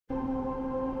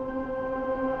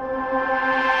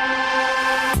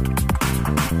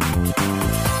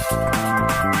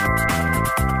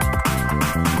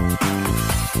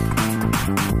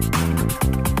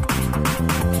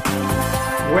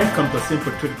Welcome to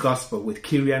Simple Truth Gospel with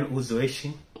Kyrian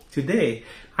Uzoeshi. Today,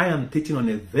 I am teaching on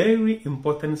a very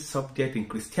important subject in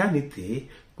Christianity,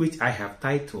 which I have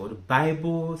titled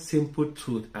Bible Simple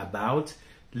Truth about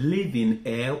living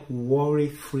a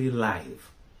worry-free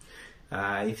life.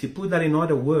 If you put that in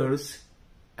other words,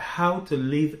 how to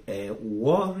live a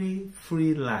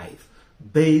worry-free life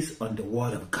based on the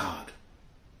Word of God.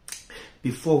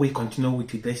 Before we continue with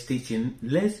today's teaching,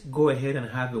 let's go ahead and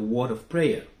have a word of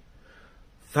prayer.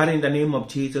 Father, in the name of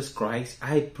Jesus Christ,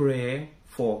 I pray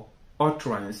for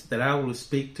utterance that I will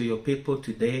speak to your people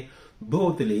today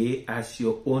boldly as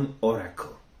your own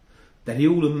oracle, that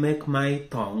you will make my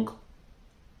tongue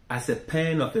as a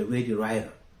pen of a ready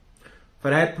writer.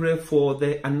 Father, I pray for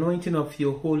the anointing of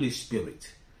your Holy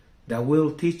Spirit that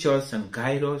will teach us and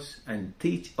guide us and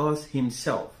teach us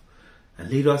himself and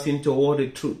lead us into all the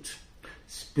truth.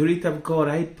 Spirit of God,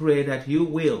 I pray that you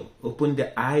will open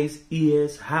the eyes,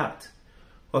 ears, heart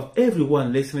of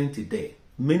everyone listening today.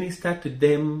 Minister to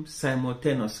them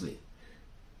simultaneously.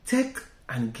 Take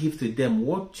and give to them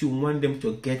what you want them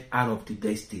to get out of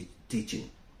today's teaching.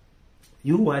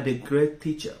 You are the great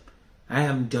teacher. I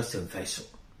am just a vessel.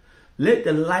 Let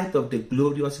the light of the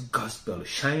glorious gospel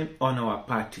shine on our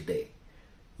path today.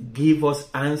 Give us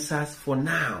answers for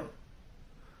now.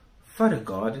 Father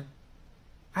God,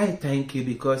 I thank you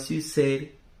because you said,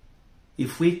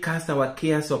 if we cast our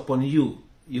cares upon you,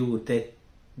 you will take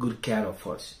good care of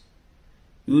us.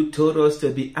 You told us to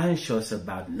be anxious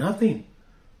about nothing,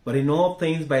 but in all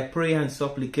things by prayer and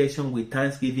supplication with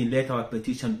thanksgiving let our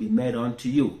petition be made unto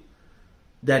you,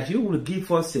 that you will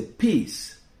give us a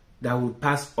peace that will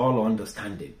pass all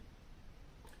understanding.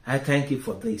 I thank you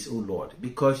for this, O Lord,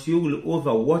 because you will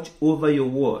overwatch over your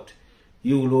word.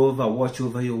 You will overwatch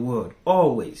over your word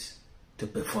always to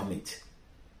perform it.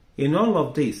 In all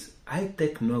of this, I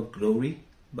take no glory,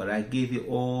 but I give you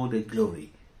all the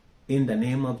glory. In the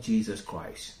name of Jesus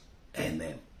Christ.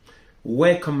 Amen.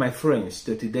 Welcome, my friends,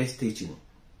 to today's teaching.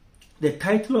 The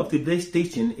title of today's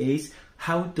teaching is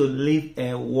How to Live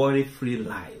a Worry-Free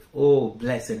Life. Oh,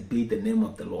 blessed be the name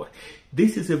of the Lord.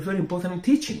 This is a very important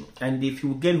teaching, and if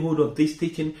you get hold of this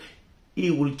teaching,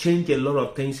 it will change a lot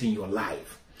of things in your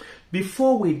life.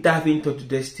 Before we dive into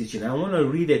today's teaching, I want to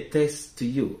read a text to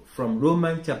you from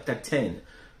Romans chapter 10,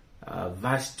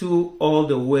 verse 2 all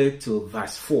the way to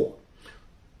verse 4.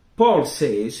 Paul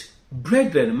says,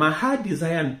 Brethren, my heart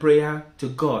desire and prayer to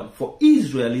God for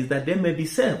Israel is that they may be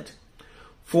saved.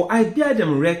 For I bear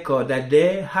them record that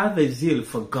they have a zeal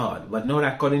for God, but not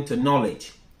according to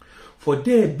knowledge. For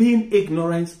they, being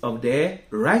ignorant of the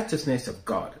righteousness of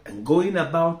God, and going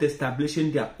about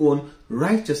establishing their own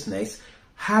righteousness,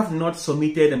 have not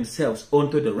submitted themselves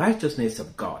unto the righteousness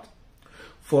of God.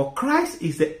 For Christ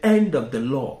is the end of the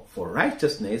law for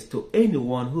righteousness to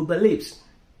anyone who believes.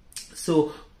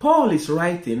 So Paul is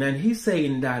writing and he's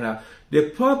saying that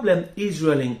the problem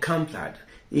Israel encountered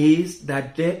is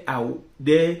that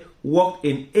they walked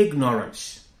in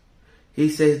ignorance. He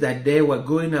says that they were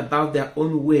going about their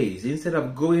own ways. Instead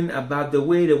of going about the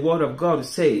way the word of God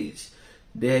says,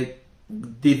 they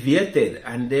deviated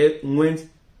and they went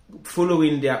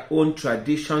following their own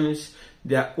traditions,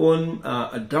 their own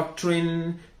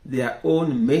doctrine, their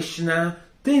own mishnah,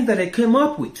 things that they came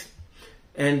up with.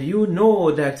 And you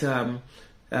know that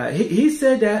he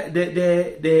said that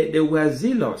they were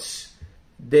zealous.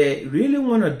 They really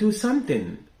want to do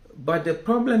something. But the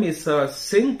problem is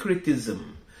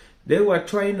syncretism. They were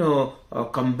trying to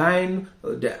combine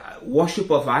the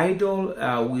worship of idol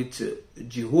with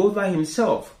Jehovah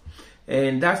himself.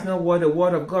 And that's not what the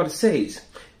word of God says.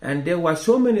 And there were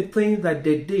so many things that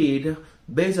they did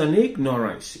based on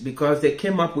ignorance. Because they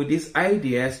came up with these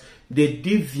ideas, they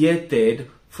deviated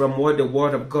from what the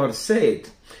word of God said.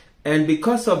 And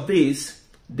because of this,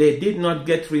 they did not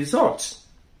get results.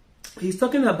 He's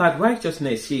talking about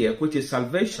righteousness here, which is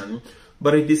salvation,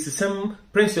 but it is the same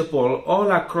principle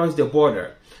all across the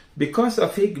border. Because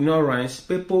of ignorance,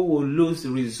 people will lose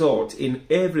results in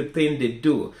everything they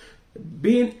do.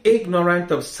 Being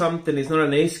ignorant of something is not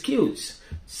an excuse.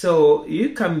 So you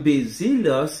can be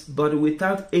zealous, but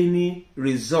without any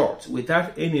results,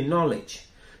 without any knowledge.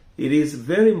 It is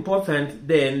very important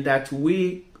then that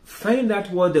we find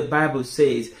out what the Bible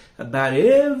says about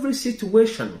every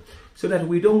situation so that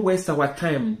we don't waste our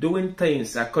time doing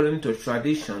things according to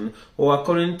tradition or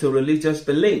according to religious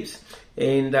beliefs.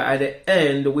 And at the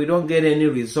end, we don't get any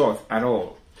result at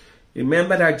all.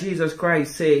 Remember that Jesus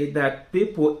Christ said that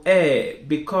people err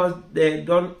because they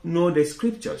don't know the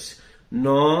scriptures,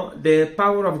 nor the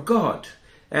power of God.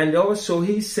 And also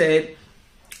he said,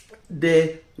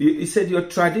 your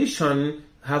tradition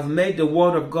have made the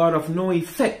word of God of no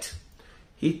effect.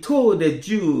 He told the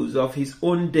Jews of his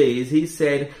own days, he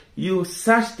said, you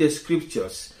search the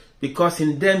scriptures because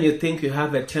in them you think you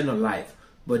have eternal life.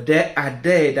 But there are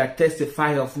they that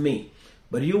testify of me.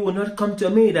 But you will not come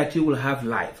to me that you will have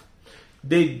life.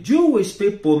 The Jewish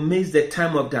people missed the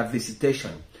time of their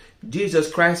visitation.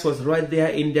 Jesus Christ was right there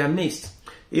in their midst.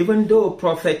 Even though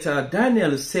Prophet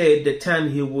Daniel said the time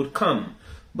he would come,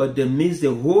 but they missed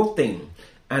the whole thing.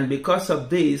 And because of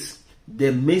this,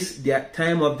 they missed their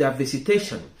time of their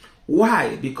visitation.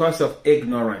 Why? Because of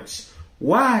ignorance.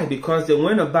 Why? Because they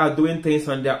went about doing things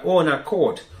on their own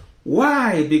accord.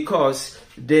 Why? Because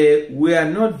they were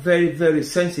not very, very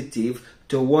sensitive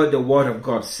to what the Word of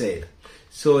God said.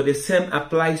 So the same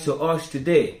applies to us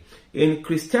today. In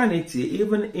Christianity,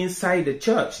 even inside the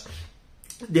church,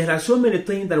 there are so many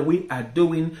things that we are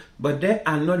doing, but they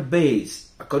are not based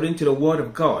according to the Word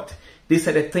of God. These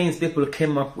are the things people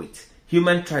came up with.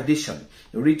 Human tradition,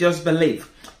 religious belief.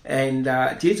 And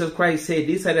Jesus Christ said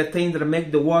these are the things that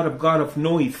make the Word of God of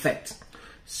no effect.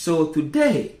 So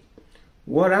today,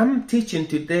 what I'm teaching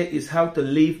today is how to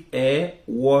live a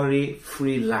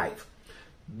worry-free life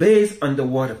based on the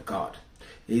Word of God.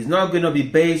 It's not going to be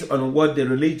based on what the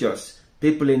religious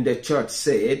people in the church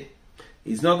said.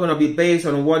 It's not going to be based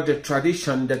on what the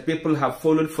tradition that people have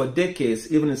followed for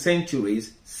decades, even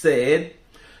centuries, said.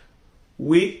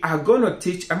 I'm going to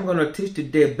teach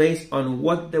today based on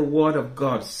what the Word of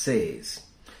God says.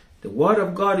 The Word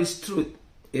of God is truth.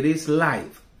 It is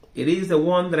life. It is the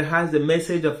one that has the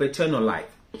message of eternal life.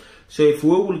 So if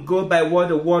we will go by what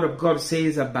the Word of God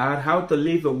says about how to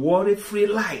live a worry-free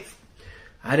life,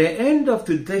 at the end of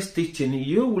today's teaching,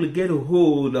 you will get a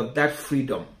hold of that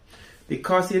freedom.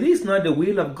 Because it is not the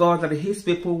will of God that His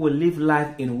people will live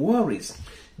life in worries.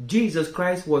 Jesus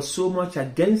Christ was so much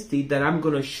against it that I'm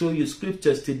going to show you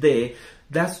scriptures today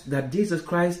that Jesus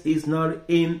Christ is not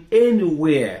in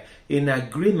anywhere in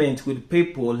agreement with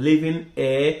people living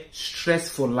a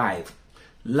stressful life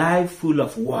full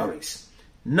of worries.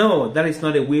 No, that is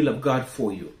not the will of God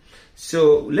for you.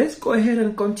 So let's go ahead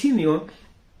and continue.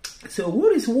 So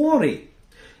what is worry?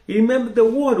 Remember, the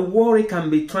word worry can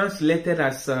be translated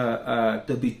as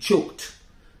to be choked,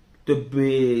 to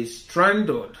be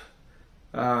strangled,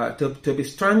 to be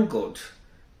strangled,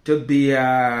 to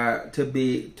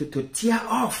tear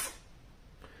off.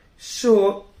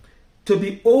 So to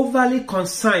be overly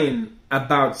concerned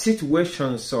about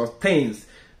situations or things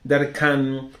that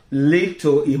can lead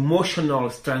to emotional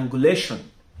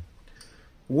strangulation.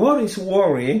 What is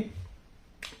worry?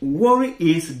 Worry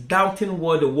is doubting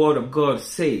what the Word of God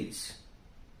says.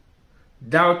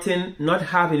 Doubting, not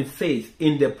having faith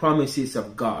in the promises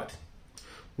of God.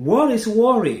 What is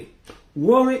worry?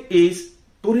 Worry is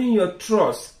putting your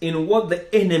trust in what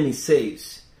the enemy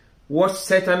says. What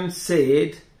Satan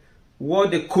said,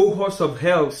 what the cohorts of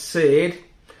hell said.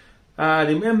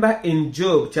 Remember in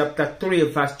Job chapter 3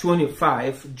 verse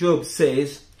 25, Job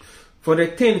says, "For the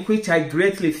thing which I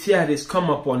greatly feared is come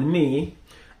upon me,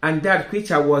 and that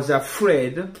which I was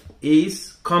afraid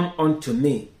is come unto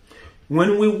me."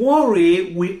 When we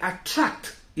worry, we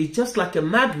attract. It's just like a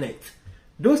magnet.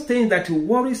 Those things that you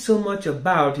worry so much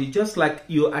about, it's just like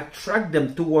you attract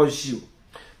them towards you.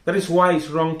 That is why it's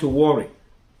wrong to worry.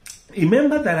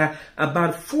 Remember that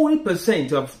about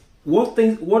 40% of what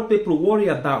people worry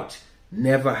about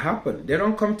never happen. They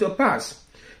don't come to pass.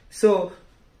 So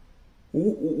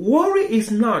worry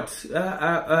is not,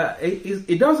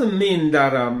 it doesn't mean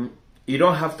that you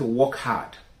don't have to work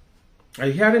hard. Are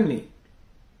you hearing me?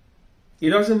 It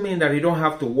doesn't mean that you don't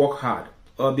have to work hard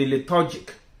or be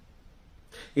lethargic.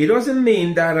 It doesn't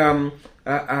mean that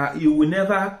you will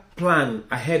never plan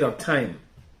ahead of time.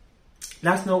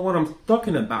 That's not what I'm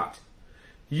talking about.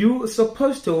 You're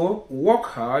supposed to work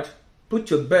hard,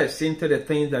 put your best into the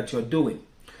things that you're doing.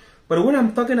 But what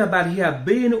I'm talking about here,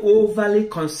 being overly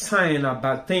concerned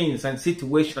about things and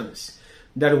situations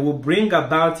that will bring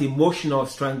about emotional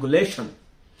strangulation.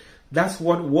 That's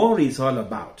what worry is all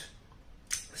about.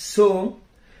 So,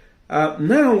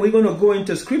 now we're going to go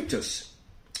into scriptures.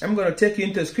 I'm going to take you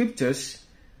into scriptures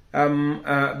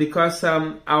because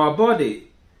our body,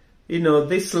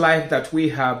 this life that we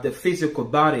have, the physical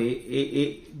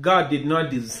body, God did not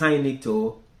design it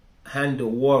to handle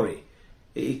worry.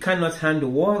 It cannot handle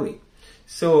worry.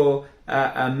 So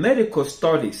medical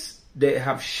studies, they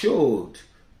have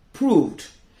proved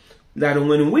that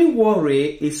when we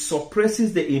worry, it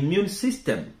suppresses the immune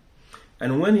system.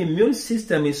 And when the immune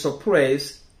system is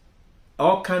suppressed,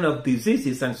 all kind of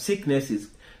diseases and sicknesses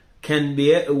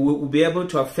will be able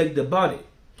to affect the body.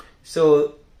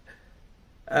 So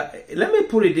let me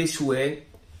put it this way.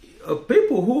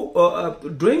 People who are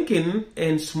drinking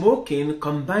and smoking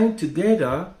combined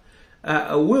together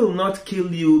will not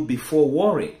kill you before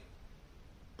worry.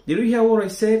 Did you hear what I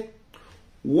said?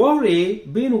 Worry,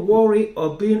 being worried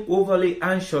or being overly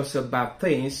anxious about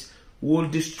things will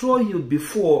destroy you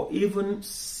before even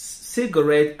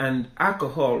cigarette and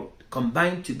alcohol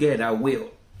combined together will.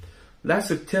 That's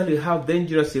to tell you how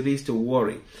dangerous it is to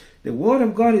worry. The Word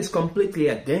of God is completely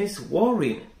against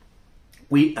worrying.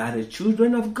 We are the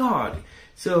children of God.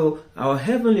 So our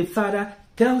Heavenly Father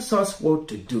tells us what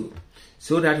to do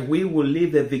so that we will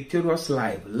live a victorious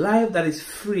life that is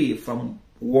free from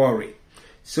worry.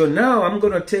 So now I'm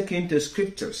going to take you into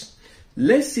scriptures.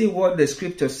 Let's see what the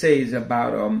scripture says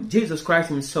about Jesus Christ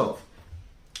himself.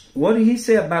 What did he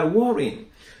say about worrying?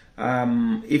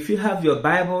 If you have your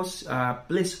Bibles,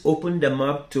 please open them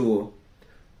up to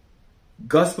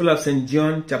Gospel of St.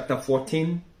 John chapter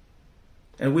 14.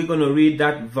 And we're going to read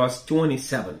that verse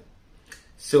 27.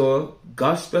 So,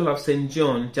 Gospel of St.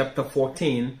 John chapter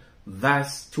 14,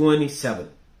 verse 27.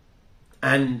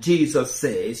 And Jesus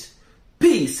says,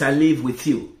 "Peace I leave with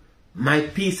you, my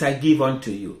peace I give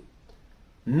unto you.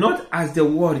 Not as the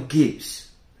world gives,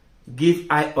 give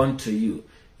I unto you."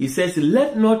 He says,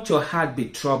 "Let not your heart be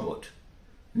troubled,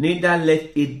 neither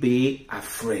let it be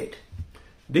afraid."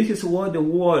 This is what the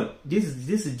word, this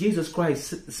is Jesus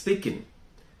Christ speaking.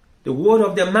 The word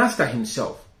of the Master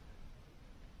himself.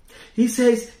 He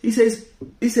says,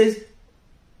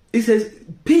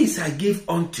 "Peace I give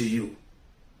unto you."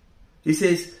 He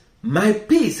says, "My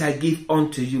peace I give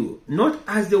unto you, not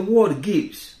as the world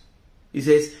gives." He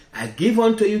says, "I give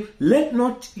unto you, let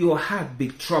not your heart be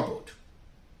troubled,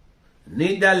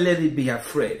 neither let it be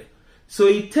afraid." So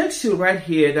it tells you right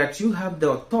here that you have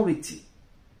the authority.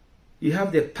 You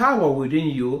have the power within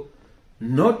you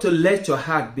not to let your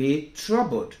heart be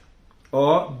troubled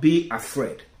or be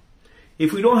afraid.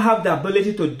 If we don't have the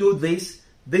ability to do this,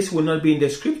 this will not be in the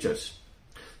scriptures.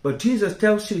 But Jesus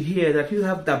tells you here that you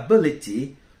have the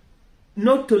ability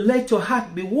not to let your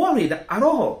heart be worried at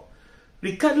all,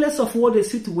 regardless of what the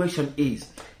situation is.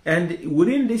 And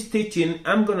within this teaching,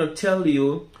 I'm going to tell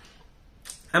you,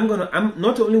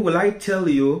 not only will I tell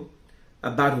you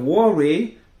about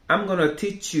worry, I'm going to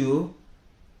teach you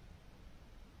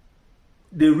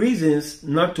the reasons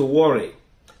not to worry.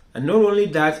 And not only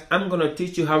that, I'm going to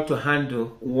teach you how to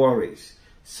handle worries.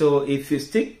 So if you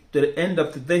stick to the end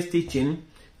of today's teaching,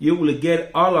 you will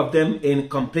get all of them in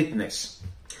completeness.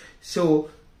 So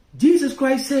Jesus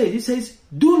Christ said, he says,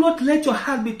 "Do not let your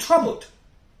heart be troubled,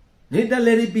 neither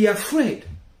let it be afraid."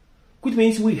 Which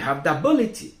means we have the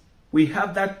ability, we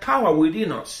have that power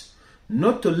within us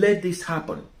not to let this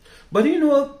happen. But you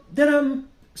know, there are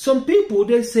some people,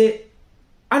 they say,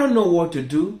 "I don't know what to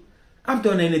do. I've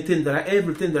done everything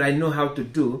that I know how to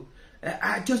do.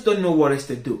 I just don't know what else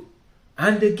to do."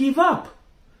 And they give up.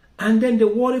 And then they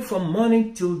worry from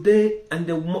morning till day and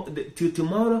till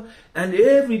tomorrow. And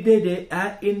every day they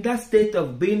are in that state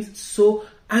of being so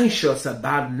anxious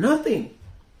about nothing.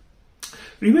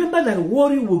 Remember that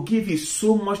worry will give you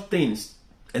so much things,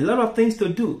 a lot of things to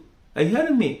do. Are you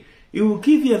hearing me? It will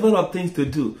give you a lot of things to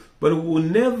do, but it will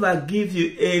never give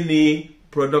you any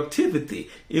productivity.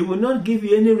 It will not give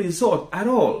you any result at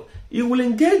all. It will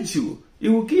engage you. It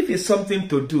will give you something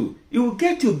to do. It will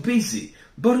get you busy,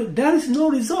 but there is no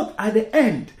result at the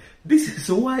end. This is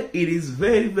why it is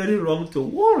very, very wrong to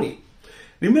worry.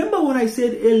 Remember what I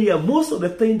said earlier, most of the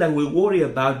things that we worry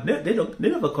about, they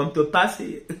never come to pass.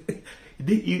 You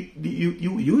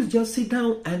just sit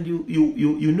down and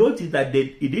you notice that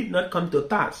it did not come to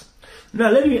pass.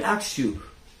 Now let me ask you,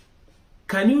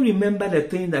 can you remember the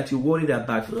thing that you worried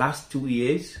about last 2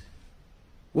 years?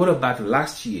 What about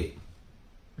last year?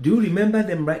 Do you remember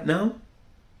them right now?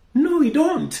 No, you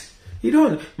don't. You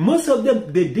don't. Most of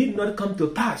them, they did not come to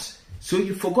pass. So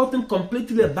you've forgotten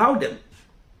completely about them.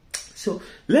 So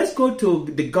let's go to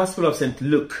the Gospel of St.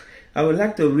 Luke. I would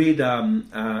like to read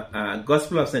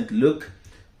Gospel of St. Luke,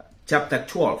 chapter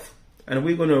 12. And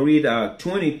we're going to read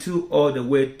 22 all the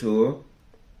way to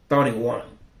 31.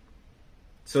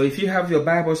 So if you have your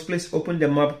Bibles, please open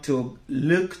them up to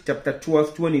Luke chapter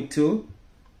 12, 22,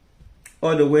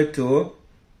 all the way to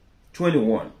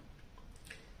 21.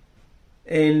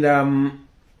 And I'm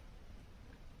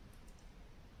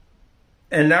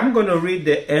going to read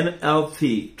the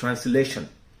NLT translation.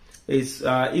 It's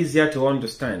easier to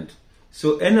understand.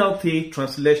 So NLT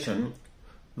translation,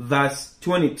 verse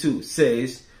 22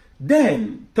 says,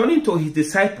 "Then, turning to his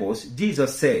disciples,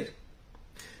 Jesus said,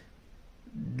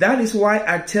 'That is why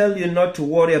I tell you not to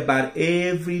worry about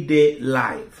everyday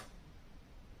life,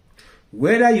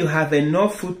 whether you have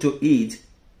enough food to eat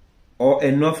or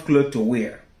enough clothes to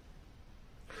wear.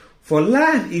 For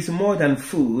life is more than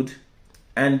food,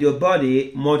 and your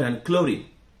body more than clothing.'"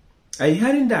 Are you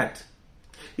hearing that?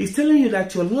 He's telling you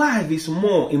that your life is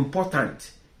more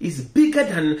important. It's bigger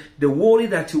than the worry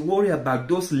that you worry about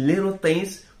those little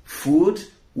things, food,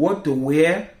 what to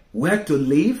wear, where to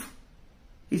live.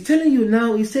 He's telling you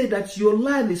now, he said that your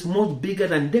life is much bigger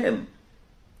than them.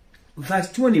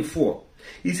 Verse 24,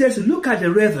 he says, look at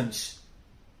the ravens.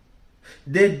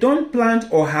 They don't plant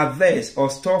or harvest or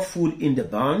store food in the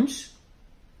barns,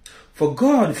 for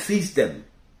God feeds them.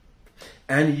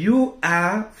 And you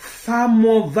are far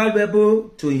more valuable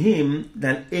to him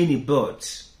than any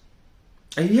birds.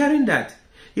 Are you hearing that?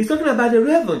 He's talking about the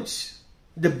ravens,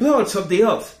 the birds of the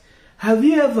earth. Have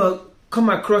you ever come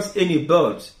across any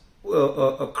birds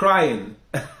crying?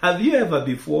 Have you ever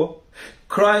before?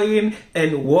 Crying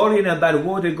and worrying about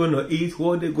what they're going to eat,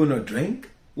 what they're going to drink,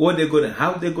 what they're going to,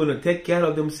 how they're going to take care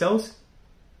of themselves?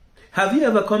 Have you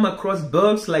ever come across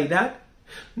birds like that?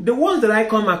 The ones that I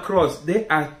come across, they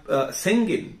are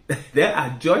singing, they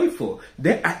are joyful,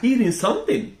 they are eating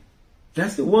something.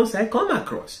 That's the ones I come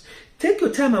across. Take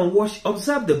your time and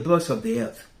observe the birds of the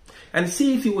earth and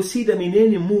see if you will see them in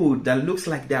any mood that looks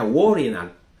like they are worrying.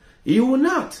 You will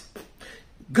not.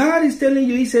 God is telling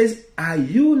you, he says, are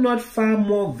you not far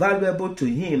more valuable to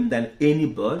him than any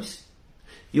birds?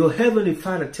 Your heavenly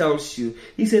Father tells you,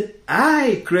 he said,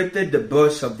 I created the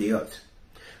birds of the earth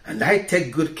and I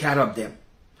take good care of them.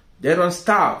 They don't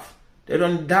starve. They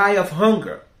don't die of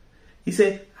hunger. He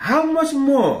said, how much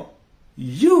more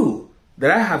you that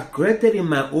I have created in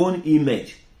my own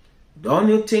image? Don't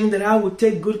you think that I will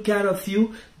take good care of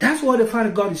you? That's what the Father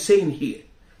God is saying here.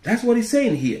 That's what he's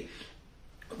saying here.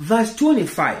 Verse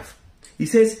 25, he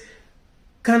says,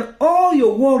 can all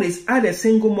your worries add a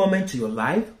single moment to your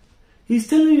life? He's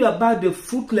telling you about the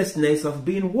fruitlessness of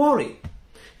being worried.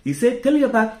 He says,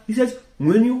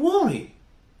 when you worry,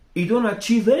 you don't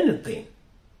achieve anything.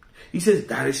 He says,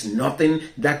 there is nothing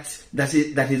that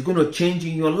is going to change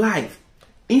in your life.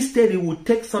 Instead, it will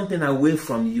take something away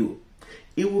from you.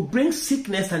 It will bring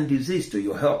sickness and disease to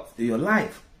your health, to your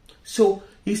life. So,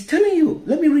 he's telling you,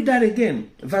 let me read that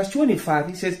again. Verse 25,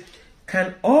 he says,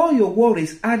 can all your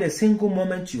worries add a single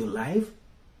moment to your life?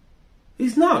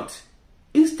 It's not.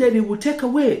 Instead, it will take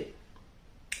away.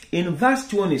 In verse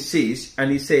 26, and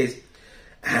he says,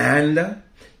 and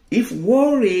if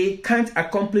worry can't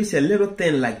accomplish a little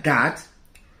thing like that,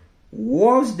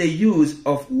 what's the use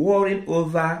of worrying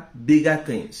over bigger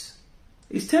things?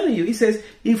 He's telling you, he says,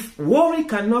 if worry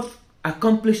cannot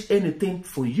accomplish anything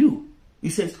for you, he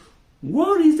says,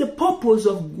 what is the purpose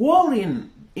of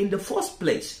worrying in the first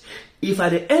place? If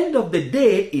at the end of the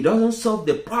day, it doesn't solve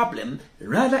the problem,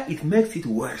 rather it makes it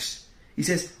worse. He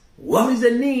says, what is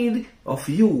the need of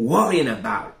you worrying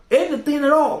about? Anything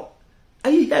at all.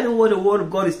 Are you hearing what the word of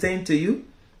God is saying to you?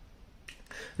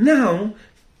 Now,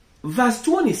 verse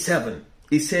 27,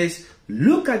 it says,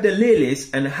 look at the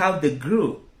lilies and how they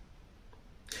grew.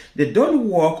 They don't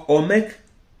work or make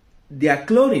their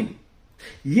clothing.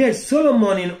 Yes,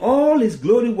 Solomon in all his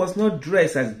glory was not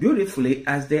dressed as beautifully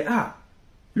as they are.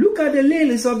 Look at the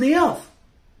lilies of the earth.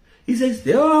 He says,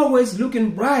 they're always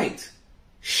looking bright,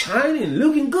 shining,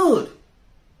 looking good.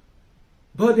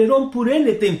 But they don't put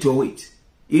anything to it.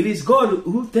 It is God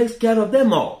who takes care of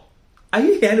them all. Are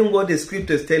you hearing what the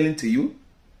scripture is telling to you?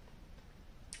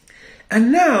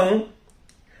 And now,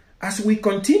 as we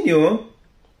continue,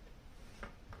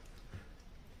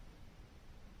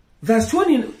 verse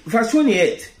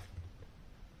 28,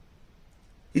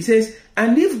 it says,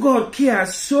 and if God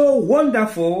cares so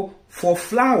wonderful for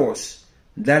flowers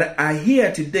that are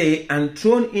here today and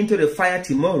thrown into the fire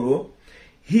tomorrow,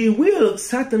 he will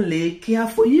certainly care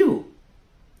for you.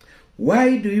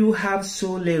 Why do you have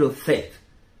so little faith?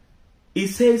 It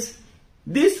says,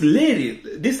 these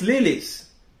lilies,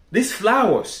 these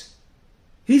flowers,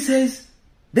 he says,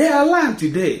 they are alive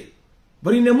today,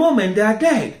 but in a moment they are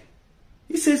dead.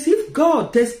 He says, if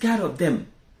God takes care of them,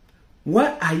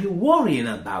 why are you worrying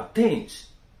about things?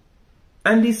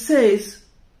 And he says,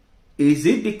 is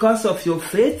it because of your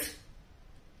faith?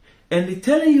 And he's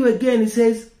telling you again, he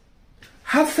says,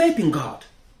 have faith in God.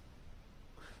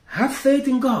 Have faith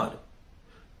in God.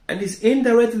 And he's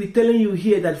indirectly telling you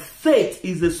here that faith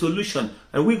is the solution.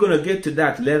 And we're going to get to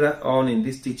that later on in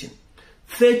this teaching.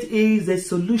 Faith is a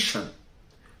solution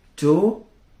to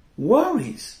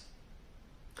worries.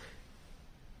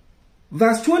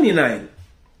 Verse 29.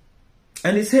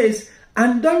 And it says,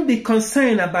 and don't be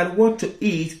concerned about what to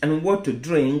eat and what to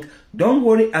drink. Don't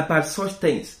worry about such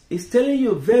things. It's telling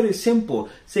you very simple.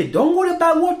 Say, don't worry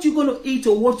about what you're going to eat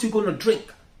or what you're going to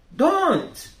drink.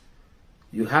 Don't.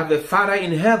 You have a Father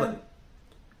in heaven.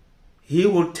 He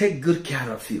will take good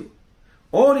care of you.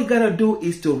 All you got to do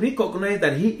is to recognize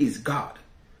that he is God.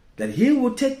 that he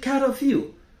will take care of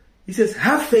you. He says,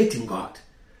 have faith in God,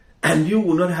 and you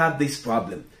will not have this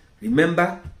problem.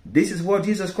 Remember, this is what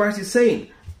Jesus Christ is saying.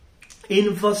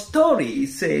 In verse 30, it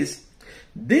says,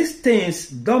 these things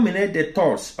dominate the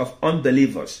thoughts of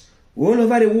unbelievers all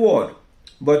over the world,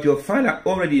 but your Father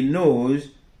already knows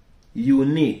you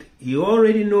need. He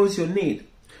already knows your need.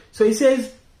 So he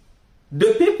says,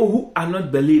 the people who are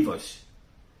not believers,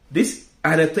 these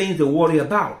are the things they worry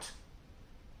about.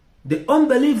 The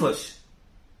unbelievers,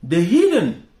 the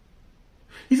heathen.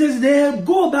 He says they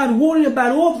go about worrying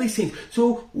about all these things.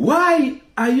 So why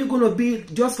are you going to be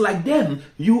just like them,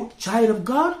 you child of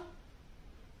God?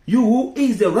 You who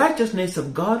is the righteousness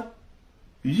of God?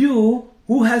 You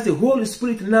who has the Holy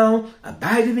Spirit now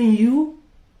abiding in you?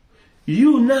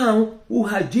 You now who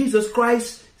has Jesus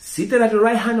Christ seated at the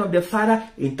right hand of the Father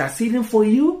interceding for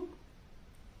you?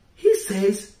 He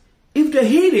says, if the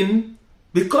heathen,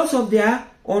 because of their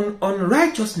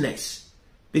unrighteousness,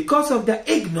 because of their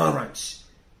ignorance,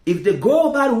 if they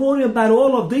go about worrying about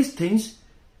all of these things,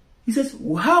 he says,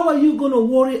 how are you going to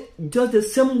worry just the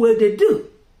same way they do?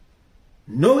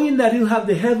 Knowing that you have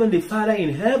the Heavenly Father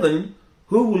in heaven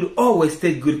who will always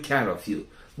take good care of you.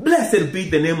 Blessed be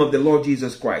the name of the Lord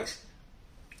Jesus Christ.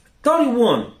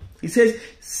 31, he says,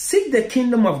 seek the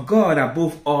kingdom of God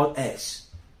above all else,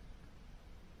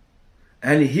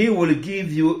 and he will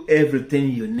give you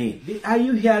everything you need. Are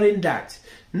you hearing that?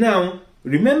 Now,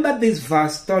 remember this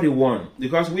verse 31,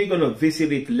 because we're going to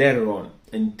visit it later on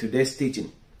in today's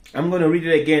teaching. I'm going to read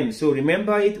it again. So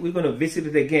remember it. We're going to visit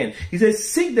it again. He says,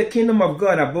 seek the kingdom of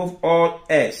God above all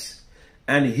else,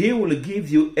 and he will give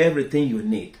you everything you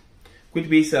need. Which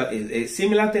is a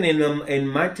similar thing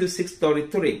in Matthew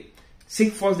 6:33.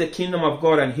 Seek first the kingdom of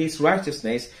God and his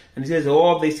righteousness, and he says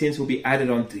all these things will be added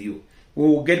unto you. We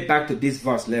will get back to this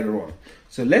verse later on.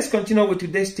 So let's continue with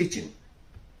today's teaching.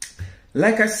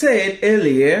 Like I said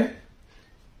earlier,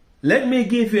 let me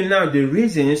give you now the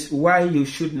reasons why you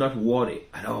should not worry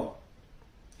at all.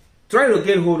 Try to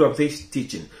get hold of this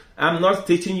teaching. I'm not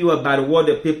teaching you about what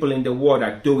the people in the world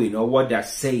are doing or what they're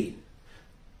saying,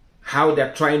 how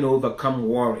they're trying to overcome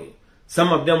worry.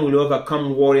 Some of them will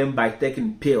overcome worrying by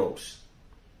taking pills,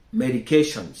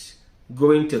 medications,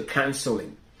 going to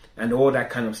counseling, and all that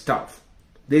kind of stuff.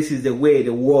 This is the way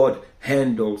the world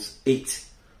handles it.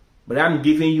 But I'm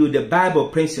giving you the Bible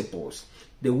principles,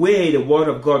 the way the Word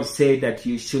of God said that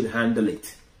you should handle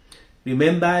it.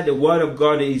 Remember, the Word of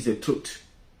God is the truth.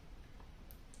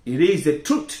 It is the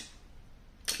truth.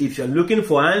 If you're looking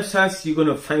for answers, you're going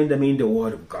to find them in the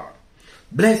Word of God.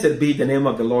 Blessed be the name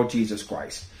of the Lord Jesus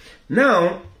Christ.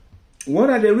 Now, what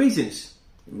are the reasons?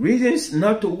 Reasons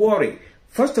not to worry.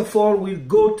 First of all, we'll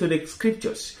go to the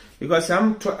scriptures, because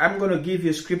I'm going to give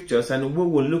you scriptures, and we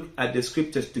will look at the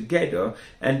scriptures together,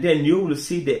 and then you will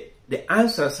see the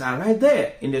answers are right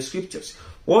there in the scriptures.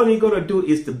 All you got to do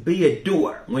is to be a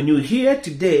doer. When you hear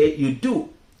today, you do.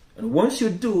 And once you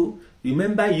do,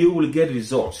 remember, you will get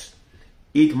results.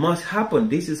 It must happen.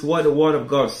 This is what the Word of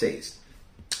God says.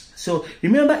 So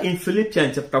remember in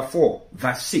Philippians chapter 4,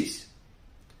 verse 6.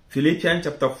 Philippians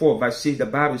chapter 4, verse 6, the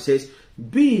Bible says,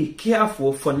 be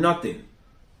careful for nothing,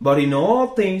 but in all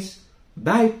things,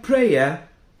 by prayer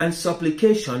and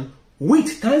supplication,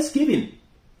 with thanksgiving,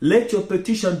 let your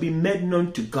petition be made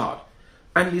known to God.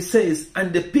 And he says,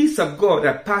 and the peace of God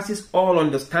that passes all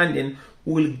understanding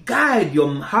will guide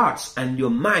your hearts and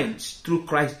your minds through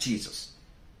Christ Jesus.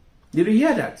 Did you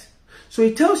hear that? So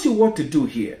it tells you what to do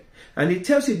here. And it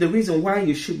tells you the reason why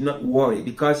you should not worry.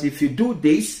 Because if you do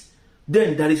this,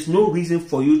 then there is no reason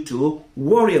for you to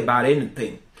worry about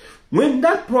anything. When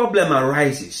that problem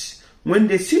arises, when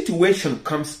the situation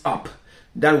comes up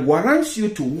that warrants you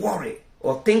to worry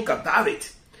or think about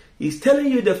it, he's telling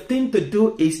you the thing to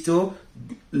do is to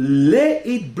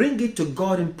bring it to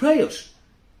God in prayers.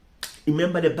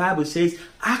 Remember, the Bible says,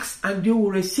 ask and you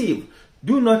will receive.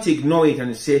 Do not ignore it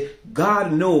and say,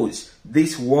 God knows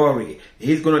this worry.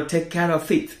 He's going to take care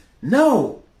of it.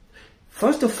 No.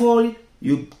 First of all,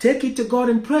 you take it to God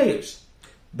in prayers,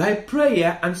 by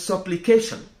prayer and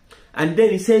supplication. And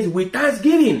then he says, with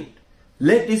thanksgiving,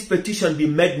 let this petition be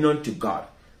made known to God.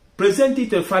 Present it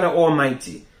to Father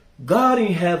Almighty. God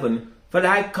in heaven, Father,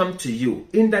 I come to you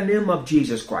in the name of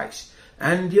Jesus Christ.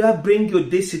 And I bring you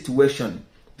this situation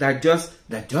that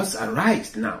just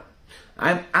arise now.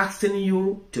 I'm asking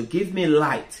you to give me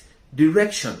light,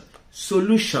 direction,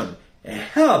 solution, and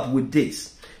help with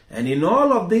this. And in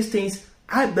all of these things,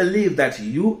 I believe that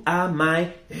you are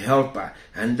my helper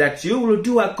and that you will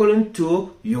do according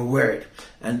to your word.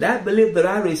 And I believe that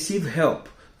I receive help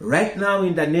right now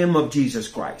in the name of Jesus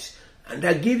Christ. And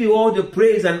I give you all the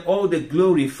praise and all the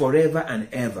glory forever and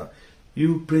ever.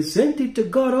 You present it to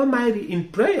God Almighty in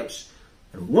prayers.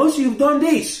 And once you've done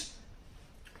this,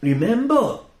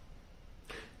 remember,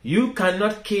 you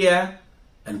cannot care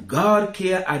and God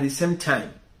care at the same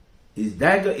time. It's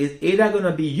either going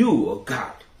to be you or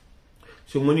God.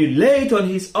 So when you lay it on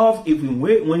his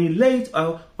when you lay it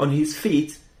on his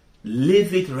feet,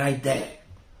 leave it right there.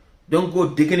 Don't go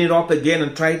digging it up again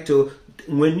and try to,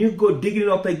 when you go digging it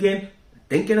up again,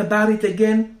 thinking about it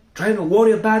again, trying to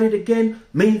worry about it again,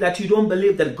 means that you don't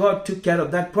believe that God took care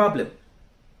of that problem.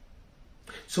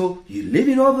 So you leave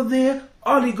it over there.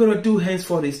 All you're going to do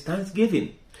henceforth is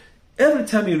thanksgiving. Every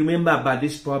time you remember about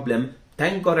this problem,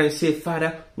 thank God and say,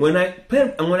 Father, when I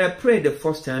prayed the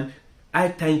first time, I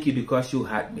thank you because you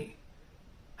heard me.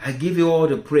 I give you all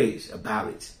the praise about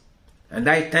it. And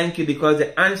I thank you because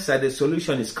the answer, the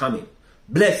solution is coming.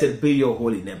 Blessed be your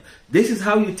holy name. This is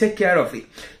how you take care of it.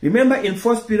 Remember in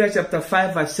 1 Peter chapter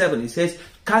 5 verse 7, it says,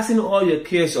 casting all your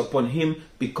cares upon him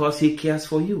because he cares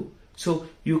for you. So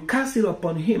you cast it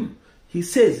upon him. He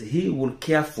says he will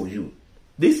care for you.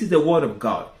 This is the word of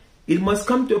God. It must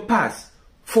come to pass.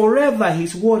 Forever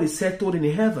his word is settled in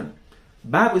heaven.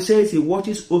 Bible says he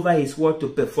watches over his word to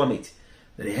perform it.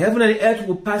 The heaven and the earth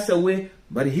will pass away,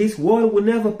 but his word will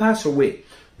never pass away,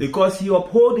 because he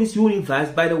upholds this universe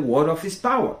by the word of his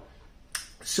power.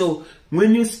 So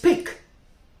when you speak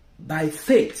by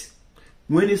faith,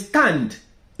 when you stand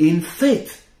in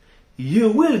faith,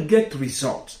 you will get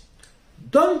results.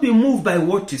 Don't be moved by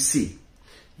what you see.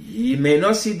 You may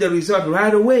not see the result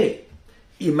right away.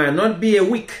 It might not be a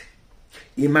week.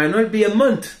 It might not be a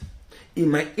month. It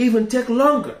might even take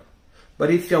longer.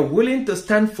 But if you're willing to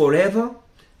stand forever,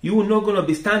 you're not going to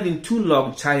be standing too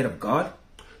long, child of God.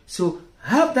 So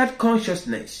have that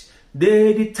consciousness,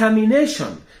 the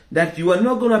determination that you are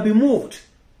not going to be moved,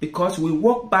 because we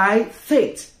walk by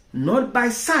faith, not by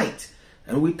sight.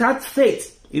 And without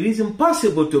faith, it is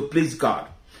impossible to please God.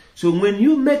 So when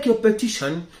you make your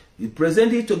petition, you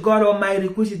present it to God Almighty,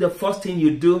 which is the first thing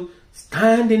you do.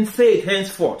 Stand in faith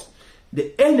henceforth.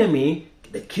 The enemy,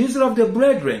 the accuser of the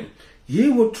brethren, he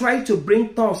will try to bring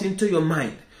thoughts into your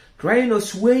mind, trying to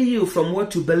sway you from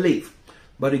what you believe.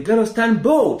 But you got to stand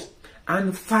bold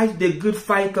and fight the good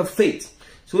fight of faith,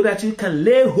 so that you can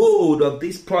lay hold of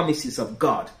these promises of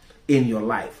God in your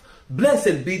life.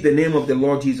 Blessed be the name of the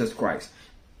Lord Jesus Christ.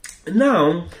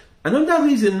 Now, another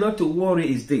reason not to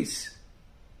worry is this.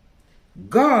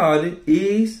 God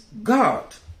is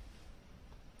God.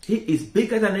 He is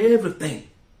bigger than everything.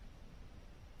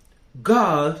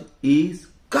 God is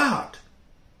God.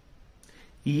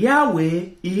 Yahweh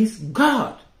is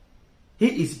God.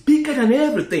 He is bigger than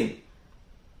everything.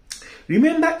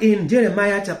 Remember in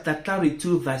Jeremiah chapter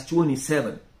 32 verse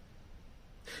 27.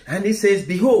 And it says,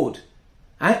 behold,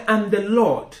 I am the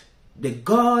Lord, the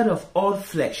God of all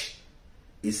flesh.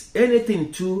 Is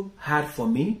anything too hard for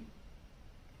me?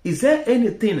 Is there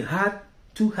anything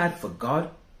too hard for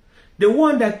God? The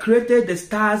one that created the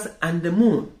stars and the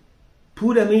moon,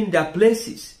 put them in their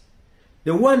places.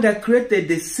 The one that created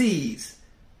the seas,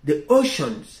 the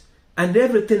oceans, and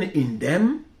everything in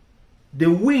them. The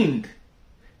wind.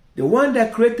 The one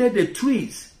that created the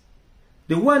trees.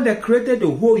 The one that created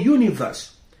the whole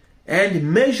universe and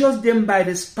measures them by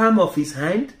the span of his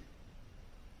hand.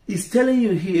 Is telling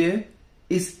you here,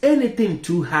 is anything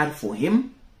too hard for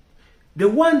him? The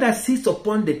one that sits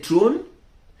upon the throne.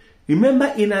 Remember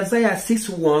in Isaiah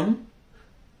 6:1,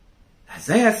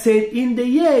 Isaiah said, in the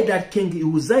year that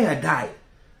King Uzziah died,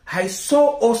 I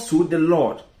saw also the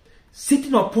Lord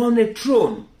sitting upon a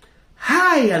throne,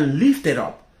 high and lifted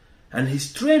up, and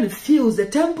his train fills the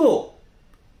temple.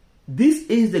 This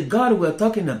is the God we're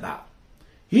talking about.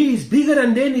 He is bigger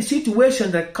than any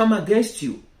situation that come against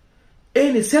you,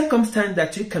 any circumstance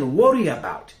that you can worry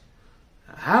about.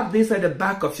 Have this at the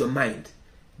back of your mind.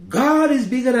 God is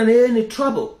bigger than any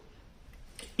trouble.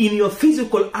 In your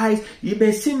physical eyes, it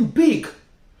may seem big.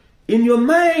 In your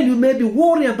mind, you may be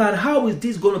worried about how is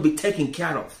this going to be taken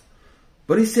care of.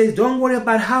 But he says, don't worry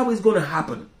about how it's going to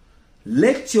happen.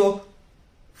 Let your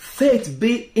faith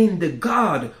be in the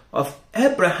God of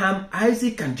Abraham,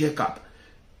 Isaac, and Jacob.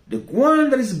 The one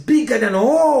that is bigger than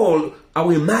all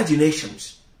our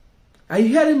imaginations. Are you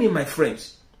hearing me, my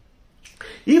friends?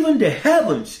 Even the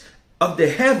heavens of the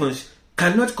heavens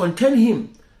cannot contain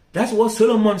him. That's what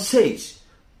Solomon says.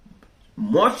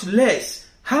 Much less,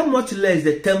 how much less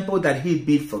the temple that he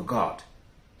built for God.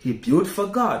 He built for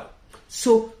God.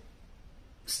 So,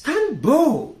 stand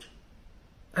bold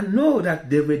and know that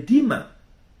the Redeemer,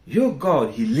 your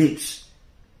God, he lives.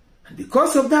 And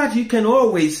because of that, you can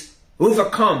always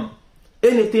overcome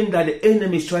anything that the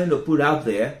enemy is trying to put out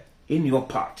there in your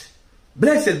path.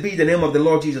 Blessed be the name of the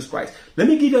Lord Jesus Christ. Let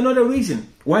me give you another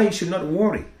reason why you should not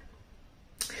worry.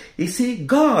 You see,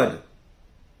 God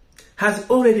has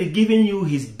already given you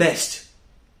his best.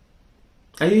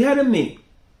 Are you hearing me?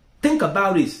 Think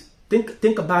about this.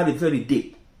 Think about it very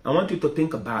deep. I want you to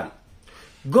think about it.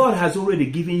 God has already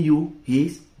given you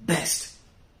his best.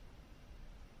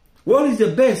 What is the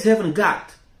best heaven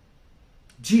got?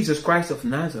 Jesus Christ of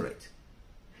Nazareth.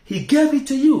 He gave it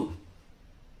to you.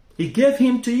 He gave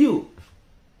him to you.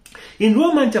 In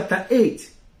Romans chapter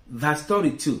 8, verse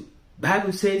 32,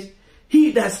 Bible says,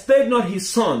 he that spared not his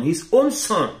son, his own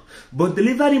son, but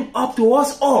delivered him up to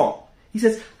us all. He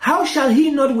says, how shall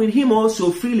he not with him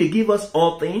also freely give us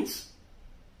all things?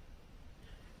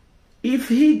 If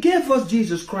he gave us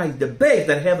Jesus Christ, the best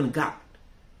that heaven got,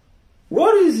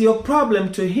 what is your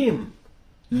problem to him?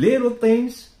 Little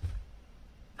things?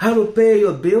 How to pay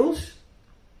your bills?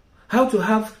 How to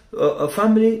have a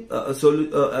family,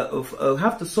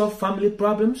 have to solve family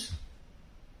problems?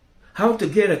 How to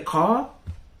get a car?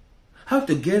 How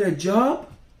to get a job?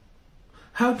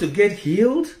 How to get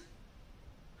healed?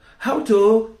 How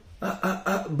to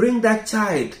bring that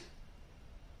child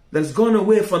that's gone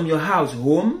away from your house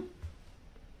home?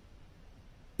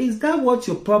 Is that what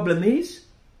your problem is?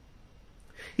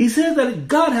 He says that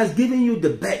God has given you the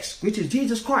best, which is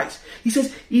Jesus Christ. He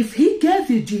says, if he gave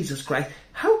you Jesus Christ,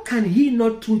 how can he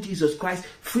not through Jesus Christ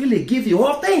freely give you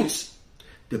all things?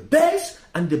 The best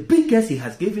and the biggest he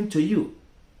has given to you.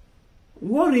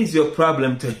 What is your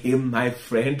problem to him, my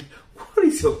friend? What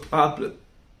is your problem?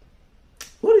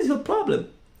 What is your problem?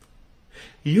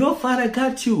 Your Father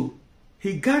got you.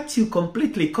 He got you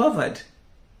completely covered.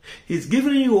 He's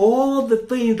given you all the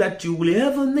things that you will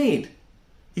ever need.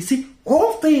 You see,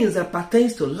 all things that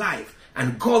pertains to life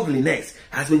and godliness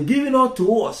has been given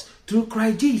unto us through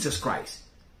Christ Jesus Christ.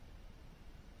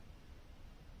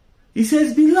 He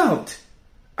says, beloved,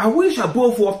 I wish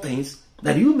above all things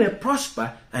that you may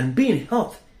prosper and be in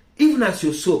health, even as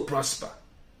your soul prosper.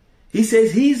 He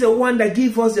says he is the one that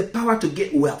gives us the power to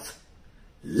get wealth.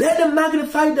 Let them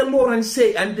magnify the Lord and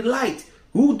say, and delight,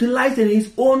 who delights in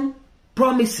his own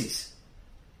promises.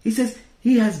 He says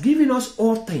he has given us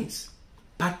all things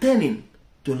pertaining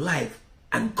to life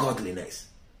and godliness.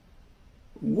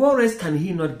 What else can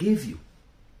he not give you?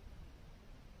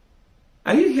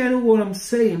 Are you hearing what I'm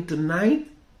saying tonight?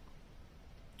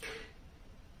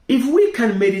 If we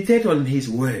can meditate on his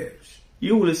words,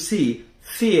 you will see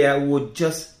fear would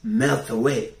just melt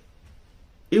away.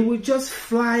 It will just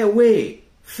fly away.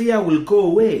 Fear will go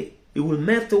away. It will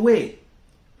melt away.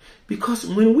 Because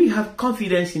when we have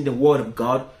confidence in the word of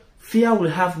God, fear will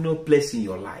have no place in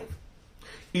your life.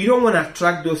 You don't want to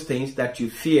attract those things that you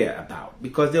fear about,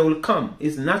 because they will come.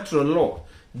 It's natural law.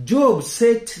 Job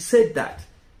said that.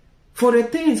 For the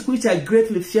things which I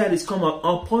greatly feared is come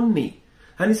upon me.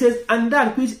 And he says, and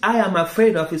that which I am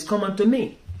afraid of is come unto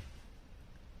me.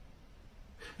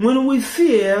 When we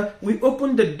fear, we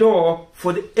open the door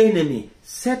for the enemy,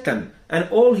 Satan, and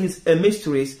all his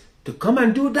emissaries to come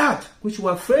and do that which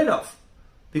we're afraid of.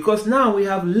 Because now we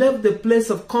have left the place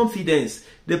of confidence,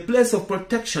 the place of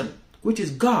protection, which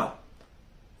is God.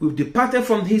 We've departed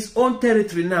from his own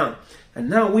territory now. And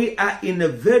now we are in a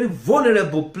very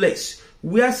vulnerable place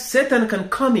where Satan can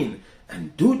come in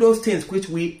and do those things which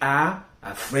we are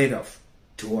afraid of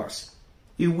to us.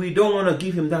 If we don't want to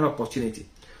give him that opportunity.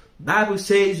 Bible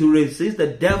says you resist the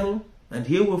devil and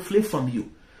he will flee from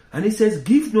you. And it says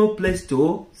give no place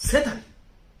to Satan.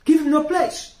 Give him no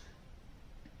place.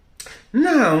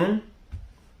 Now,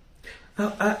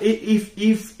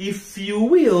 if you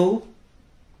will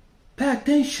pay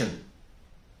attention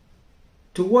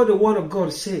to what the word of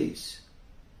God says,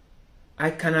 I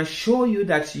can assure you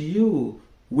that you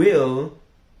will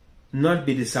not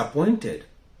be disappointed.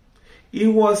 It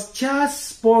was Charles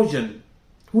Spurgeon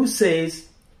who says,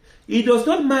 it does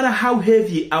not matter how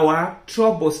heavy our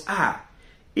troubles are,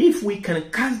 if we can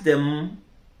cast them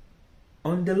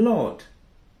on the Lord.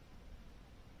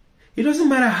 It doesn't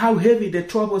matter how heavy the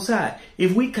troubles are,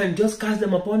 if we can just cast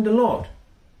them upon the Lord.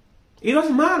 It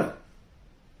doesn't matter.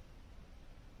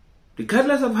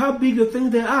 Regardless of how big the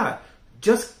things they are,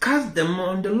 just cast them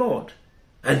on the Lord,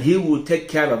 and he will take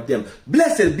care of them.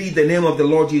 Blessed be the name of the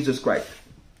Lord Jesus Christ.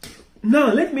 Now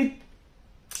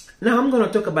I'm going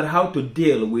to talk about how to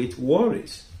deal with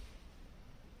worries.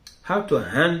 How to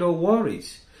handle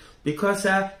worries. Because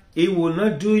it will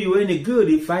not do you any good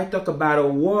if I talk about a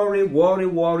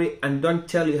worry, and don't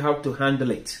tell you how to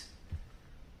handle it.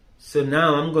 So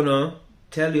now I'm going to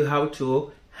tell you how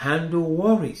to handle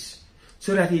worries,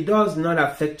 so that it does not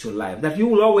affect your life. That you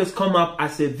will always come up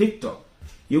as a victor.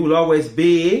 You will always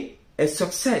be a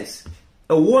success,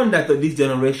 a wonder to this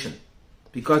generation.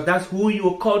 because that's who you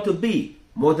are called to be,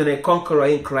 more than a conqueror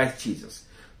in Christ Jesus.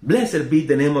 Blessed be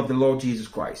the name of the Lord Jesus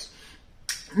Christ.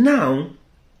 Now,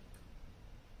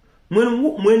 when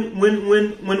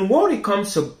worry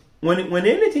comes up, when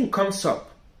anything comes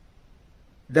up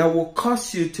that will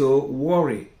cause you to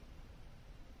worry,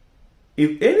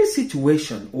 if any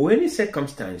situation or any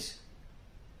circumstance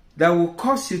that will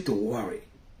cause you to worry,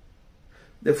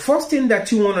 the first thing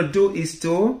that you want to do is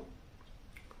to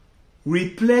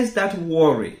replace that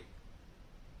worry.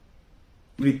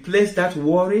 Replace that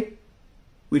worry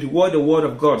with what the Word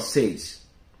of God says.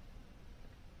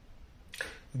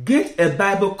 Get a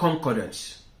Bible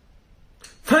concordance.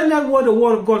 Find out what the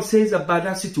Word of God says about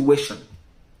that situation.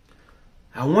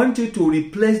 I want you to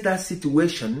replace that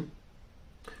situation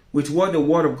with what the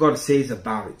Word of God says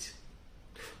about it.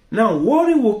 Now,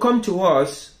 worry will come to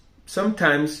us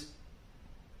sometimes.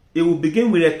 It will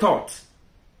begin with a thought.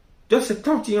 Just a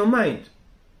thought in your mind.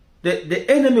 The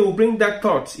enemy will bring that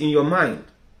thought in your mind.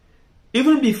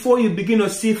 Even before you begin to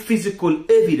see physical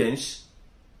evidence,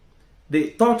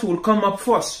 the thought will come up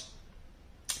first.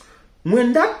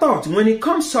 When that thought, when it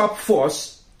comes up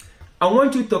first, I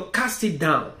want you to cast it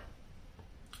down.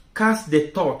 Cast the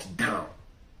thought down.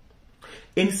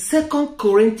 In 2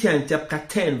 Corinthians chapter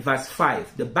 10 verse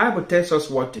 5, the Bible tells us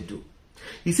what to do.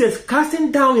 He says,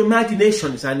 casting down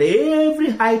imaginations and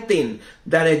every high thing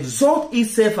that exalts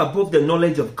itself above the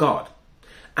knowledge of God,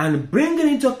 and bringing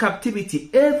into captivity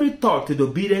every thought to the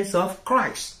obedience of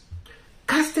Christ.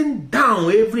 Casting down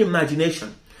every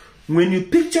imagination. When you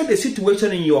picture the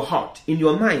situation in your heart, in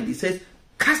your mind, he says,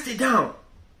 cast it down.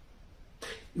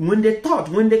 When they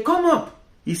come up,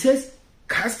 he says,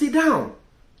 cast it down.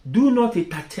 Do not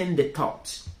entertain the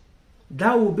thoughts.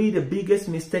 That will be the biggest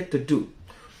mistake to do.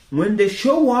 When they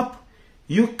show up,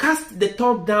 you cast the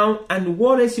thought down, and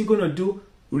what else you're going to do?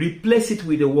 Replace it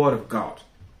with the Word of God.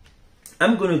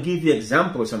 I'm going to give you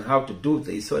examples on how to do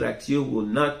this so that you will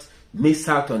not miss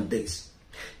out on this.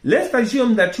 Let's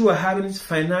assume that you are having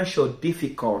financial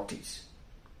difficulties.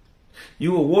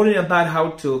 You are worrying about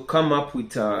how to come up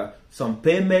with some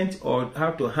payment or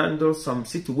how to handle some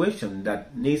situation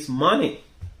that needs money.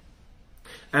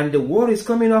 And the worry is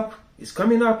coming up, it's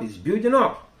building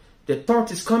up. The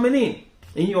thought is coming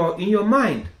in your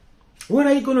mind. What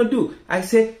are you going to do? I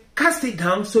say, cast it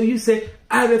down. So you say,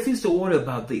 I refuse to worry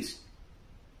about this.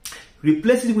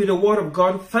 Replace it with the Word of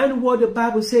God. Find what the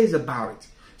Bible says about it.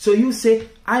 So you say,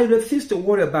 I refuse to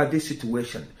worry about this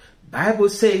situation. Bible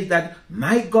says that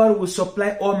my God will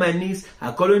supply all my needs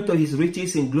according to His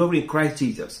riches in glory in Christ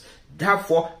Jesus.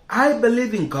 Therefore, I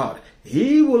believe in God.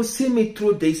 He will see me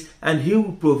through this and He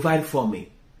will provide for me.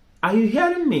 Are you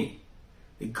hearing me?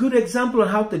 A good example on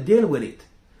how to deal with it.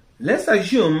 Let's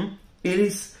assume it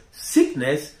is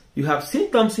sickness. You have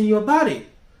symptoms in your body.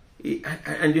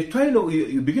 And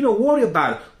you begin to worry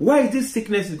about where is this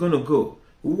sickness going to go?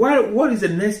 What is the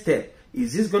next step?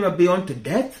 Is this going to be on to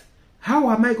death?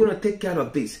 How am I going to take care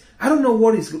of this? I don't know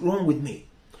what is wrong with me.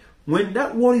 When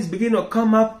that worry is beginning to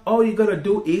come up, all you got to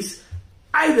do is,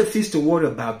 I refuse to worry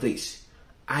about this.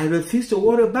 I refuse to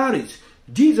worry about it.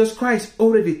 Jesus Christ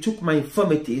already took my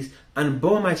infirmities and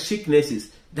bore my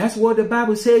sicknesses. That's what the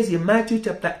Bible says in Matthew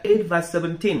chapter 8 verse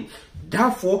 17.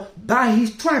 Therefore, by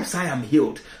His stripes I am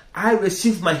healed. I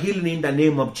receive my healing in the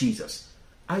name of Jesus.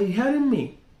 Are you hearing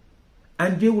me?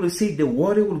 And you will see the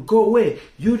worry will go away.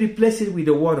 You replace it with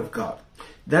the Word of God.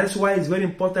 That's why it's very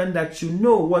important that you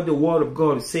know what the Word of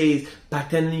God says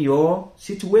pertaining to your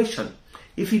situation.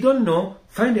 If you don't know,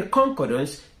 find a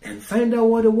concordance and find out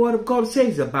what the Word of God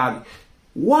says about it.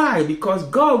 Why? Because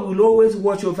God will always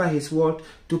watch over His Word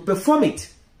to perform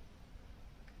it.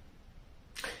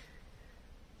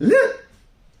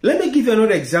 Let me give you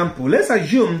another example. Let's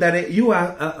assume that you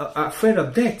are afraid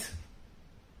of death.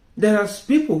 There are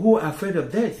people who are afraid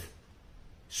of death.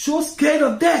 So scared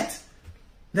of death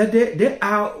that they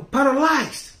are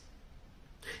paralyzed.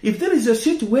 If there is a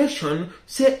situation,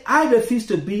 say, I refuse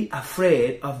to be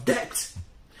afraid of death.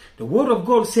 The Word of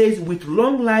God says, with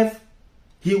long life,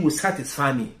 He will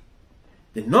satisfy me.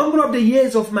 The number of the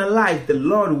years of my life, the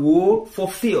Lord will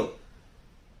fulfill.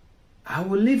 I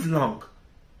will live long,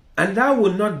 and I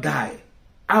will not die.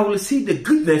 I will see the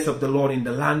goodness of the Lord in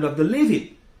the land of the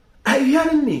living. Are you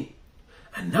hearing me?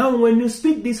 And now when you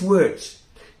speak these words,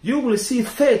 you will see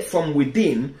faith from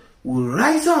within will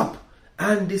rise up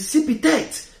and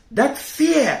dissipate that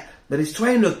fear that is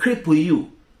trying to cripple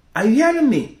you. Are you hearing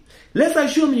me? Let's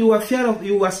assume you are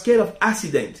scared of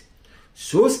accident.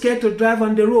 So scared to drive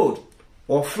on the road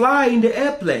or fly in the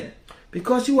airplane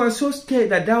because you are so scared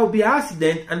that there will be an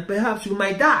accident and perhaps you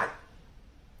might die.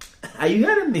 Are you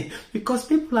hearing me? Because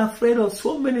people are afraid of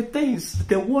so many things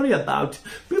they worry about.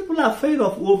 People are afraid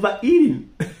of overeating.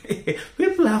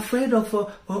 People are afraid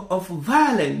of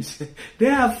violence. They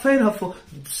are afraid of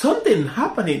something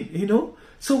happening, you know.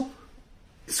 So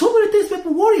many things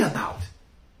people worry about.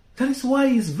 That is why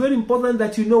it's very important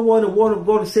that you know what the Word of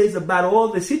God says about all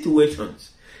the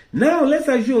situations. Now let's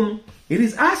assume it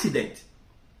is accident.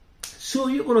 So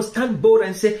you're going to stand bold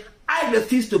and say, I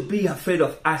refuse to be afraid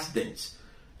of accidents.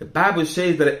 The Bible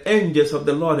says that the angels of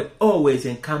the Lord always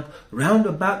encamp round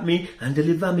about me and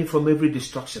deliver me from every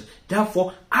destruction.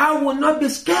 Therefore, I will not be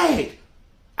scared.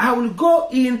 I will go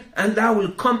in and I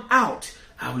will come out.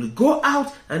 I will go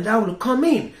out and I will come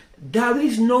in. There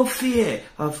is no fear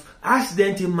of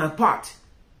accident in my part.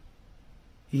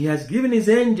 He has given his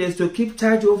angels to keep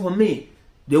charge over me.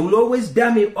 They will always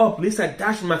bear me up, lest I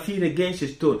dash my feet against a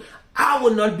stone. I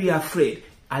will not be afraid.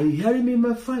 Are you hearing me,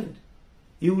 my friend?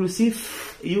 You will see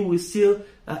fear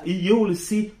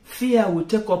will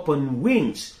take up on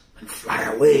wings and fly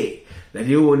away, that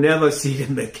you will never see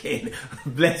them again.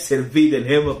 Blessed be the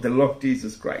name of the Lord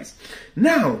Jesus Christ.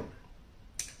 Now,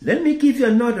 let me give you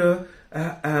another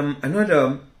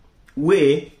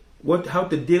way how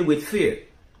to deal with fear.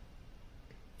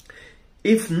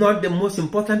 If not the most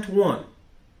important one.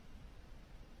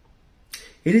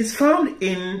 It is found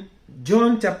in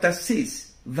John chapter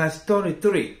 6, verse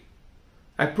 33.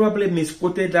 I probably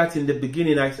misquoted that in the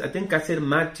beginning. I think I said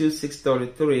Matthew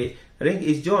 6:33. I think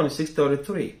it's John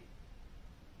 6:33.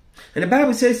 And the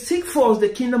Bible says, seek first the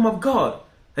kingdom of God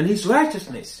and his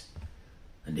righteousness,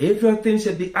 and everything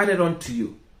shall be added unto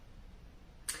you.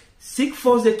 Seek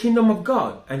first the kingdom of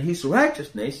God and his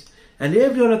righteousness, and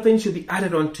every other thing shall be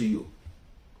added unto you.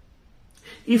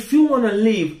 If you want to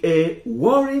live a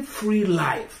worry-free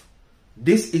life,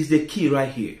 this is the key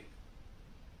right here.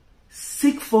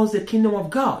 Seek first the kingdom of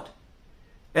God.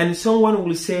 And someone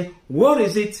will say, what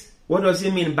is it? What does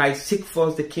it mean by seek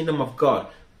first the kingdom of God?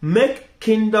 Make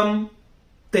kingdom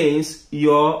things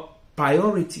your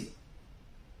priority.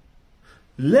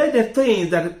 Let the things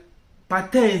that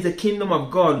pertain to the kingdom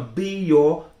of God be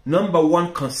your number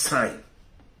one concern.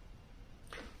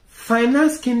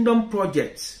 Finance kingdom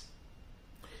projects.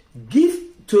 Give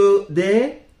to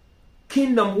the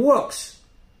kingdom works.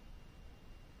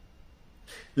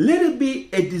 Let it be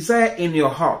a desire in your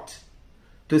heart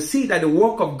to see that the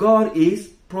work of God is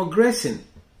progressing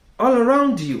all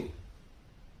around you.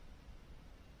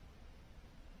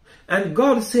 And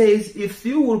God says, if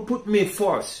you will put me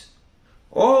first,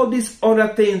 all these other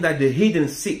things that the heathen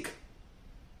seek,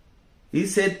 he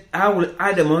said, I will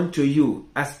add them unto you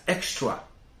as extra.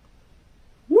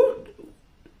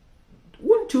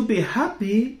 Wouldn't you be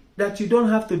happy that you don't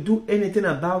have to do anything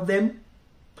about them?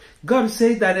 God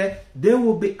says that they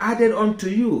will be added unto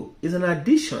you. It's an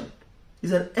addition.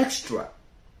 It's an extra.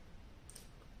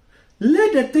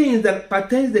 Let the things that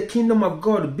pertain to the kingdom of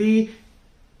God be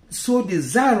so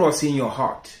desirous in your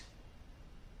heart.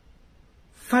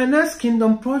 Finance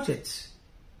kingdom projects.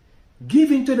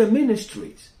 Give into the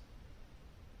ministries.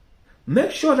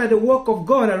 Make sure that the work of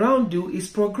God around you is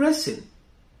progressing.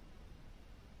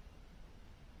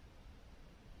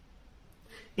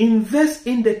 Invest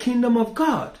in the kingdom of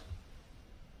God.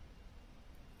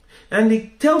 And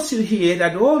it tells you here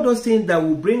that all those things that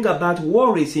will bring about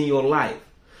worries in your life,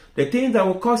 the things that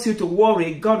will cause you to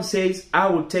worry, God says, I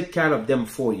will take care of them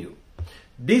for you.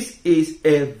 This is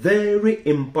a very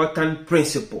important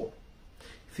principle.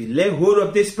 If you lay hold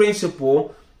of this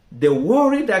principle, the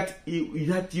worry that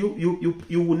you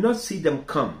will not see them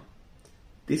come.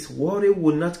 This worry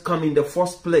will not come in the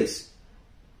first place.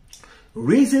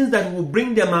 Reasons that will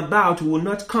bring them about will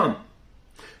not come.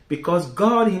 Because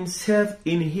God himself,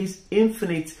 in his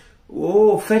infinite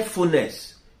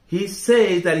faithfulness, he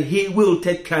says that he will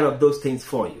take care of those things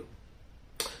for you.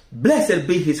 Blessed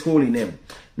be his holy name.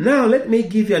 Now let me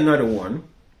give you another one.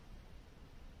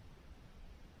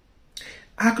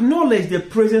 Acknowledge the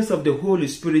presence of the Holy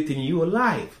Spirit in your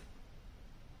life.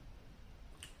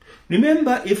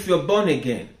 Remember, if you're born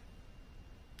again,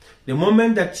 the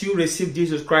moment that you receive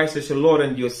Jesus Christ as your Lord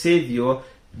and your Savior,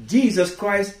 Jesus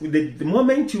Christ, the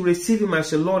moment you receive him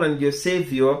as your Lord and your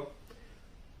Savior,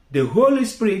 the Holy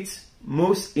Spirit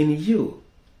moves in you.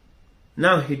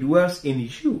 Now he dwells in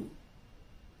you.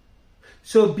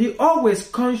 So be always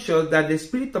conscious that the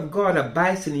Spirit of God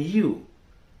abides in you,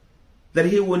 that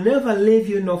he will never leave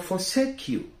you nor forsake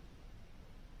you.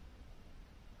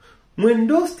 When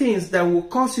those things that will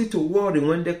cause you to worry,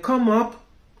 when they come up,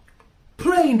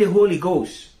 pray in the Holy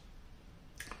Ghost.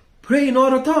 Pray in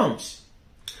other tongues.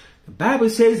 The Bible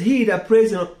says he that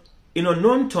prays in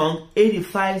unknown tongue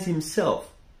edifies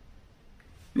himself.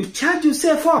 You charge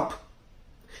yourself up.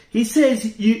 He says,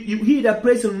 he that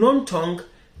prays in known tongue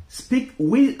speak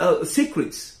with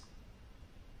secrets,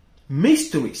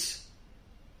 mysteries.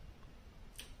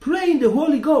 Pray in the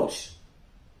Holy Ghost.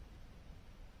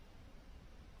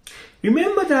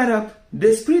 Remember that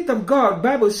the Spirit of God,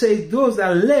 Bible says, those that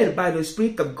are led by the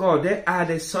Spirit of God, they are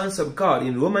the sons of God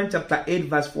in Romans chapter 8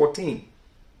 verse 14.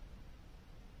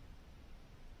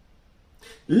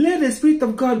 Let the Spirit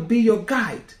of God be your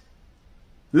guide.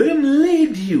 Let Him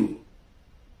lead you.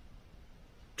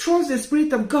 Trust the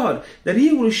Spirit of God that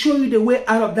He will show you the way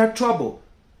out of that trouble.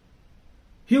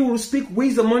 He will speak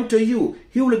wisdom unto you.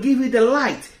 He will give you the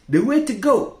light, the way to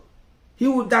go. He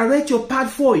will direct your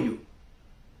path for you.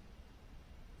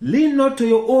 Lean not to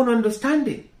your own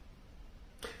understanding.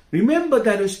 Remember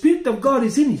that the Spirit of God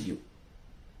is in you.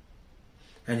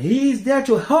 And He is there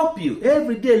to help you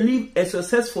every day live a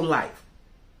successful life.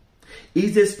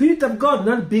 Is the Spirit of God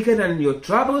not bigger than your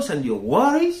troubles and your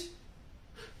worries?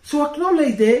 So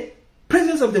acknowledge the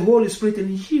presence of the Holy Spirit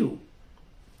in you.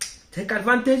 Take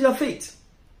advantage of it.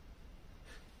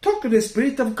 Talk to the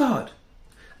Spirit of God.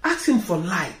 Ask Him for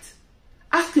light.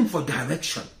 Ask Him for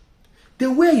direction.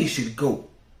 The way you should go.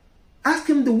 Ask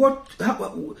Him the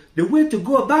way to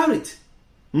go about it.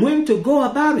 When to go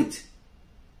about it.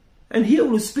 And He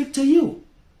will speak to you.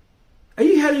 Are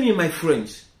you hearing me, my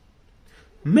friends?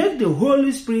 Make the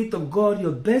Holy Spirit of God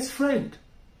your best friend.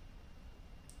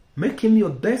 Make Him your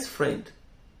best friend.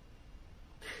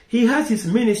 He has His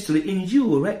ministry in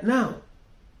you right now.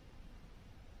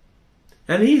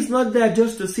 And He's not there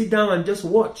just to sit down and just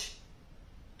watch.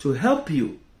 To help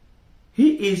you.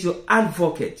 He is your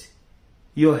advocate,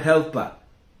 your helper,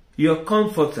 your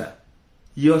comforter,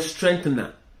 your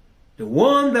strengthener. The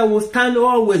one that will stand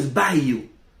always by you.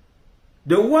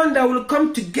 The one that will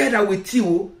come together with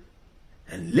you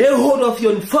and lay hold of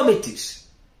your infirmities.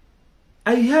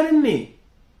 Are you hearing me?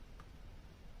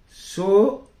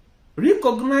 So,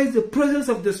 recognize the presence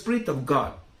of the Spirit of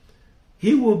God.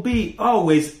 He will be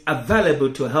always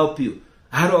available to help you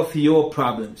out of your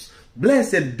problems.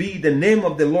 Blessed be the name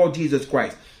of the Lord Jesus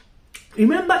Christ.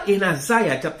 Remember in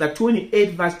Isaiah chapter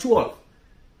 28 verse 12.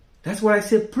 That's why I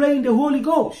say pray in the Holy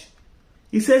Ghost.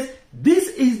 He says, this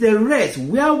is the rest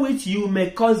wherewith you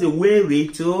may cause the weary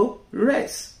to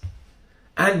rest.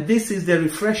 And this is the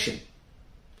refreshing.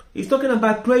 He's talking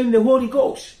about praying in the Holy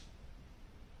Ghost.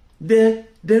 The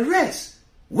rest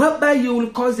whereby you will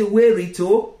cause the weary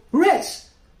to rest.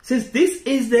 Says this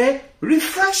is the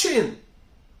refreshing.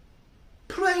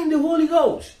 Pray in the Holy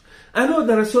Ghost. I know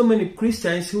there are so many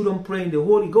Christians who don't pray in the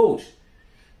Holy Ghost.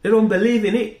 They don't believe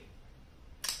in it.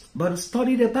 But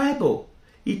study the Bible.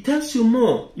 It tells you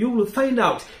more. You will find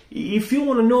out. If you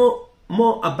want to know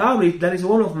more about it, that is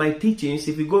one of my teachings.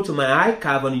 If you go to my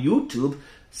archive on YouTube,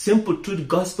 Simple Truth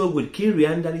Gospel with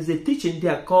Kyrian, that is a teaching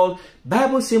there called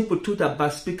Bible Simple Truth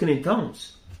about speaking in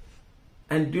tongues.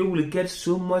 And you will get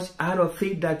so much out of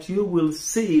it that you will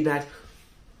see that,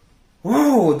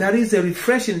 wow, that is a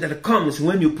refreshing that comes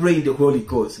when you pray in the Holy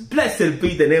Ghost. Blessed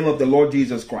be the name of the Lord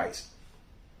Jesus Christ.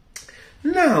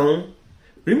 Now,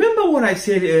 remember what I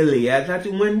said earlier, that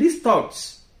when these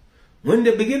thoughts, when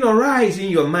they begin to rise in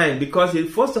your mind, because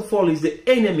it, first of all, is the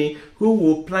enemy who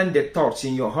will plant the thoughts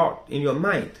in your heart, in your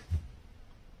mind.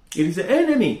 It is the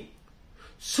enemy.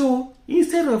 So,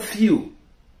 instead of you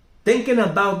thinking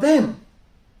about them,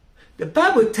 the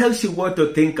Bible tells you what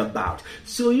to think about.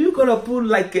 So you're going to put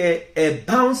like a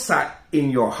bouncer in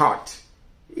your heart.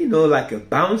 You know, like a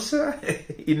bouncer,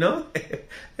 you know.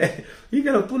 You're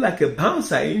going to put like a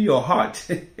bouncer in your heart.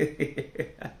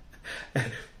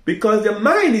 Because the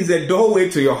mind is a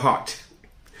doorway to your heart.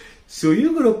 So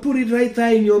you're going to put it right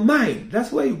there in your mind.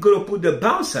 That's why you're going to put the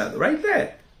bouncer right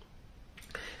there.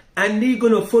 And you're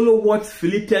going to follow what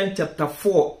Philippians chapter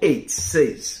 4:8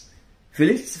 says.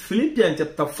 Philippians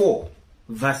chapter 4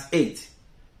 verse 8.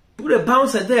 Put a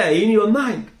bouncer there in your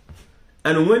mind.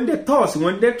 And when the thoughts,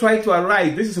 when they try to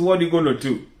arise, this is what you're going to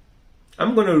do.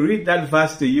 I'm going to read that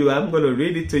verse to you. I'm going to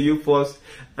read it to you first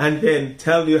and then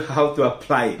tell you how to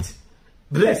apply it.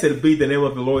 Blessed be the name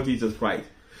of the Lord Jesus Christ.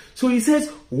 So he says,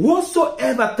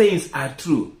 whatsoever things are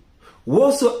true,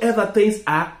 whatsoever things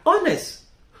are honest,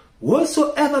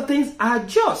 whatsoever things are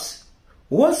just,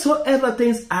 whatsoever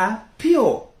things are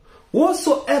pure,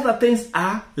 whatsoever things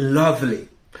are lovely,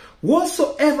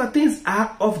 whatsoever things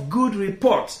are of good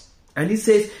report. And he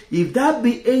says, if there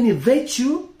be any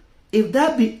virtue, if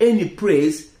there be any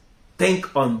praise,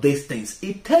 think on these things.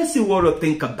 It tells you what to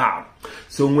think about.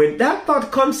 So when that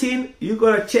thought comes in, you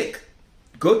got to check.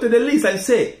 Go to the list and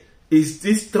say, is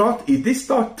this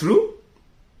thought true?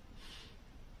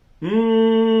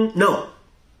 No.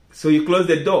 So you close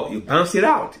the door, you bounce it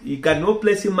out. You got no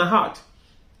place in my heart.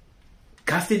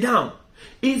 Cast it down.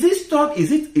 Is this thought,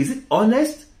 is it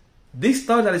honest? This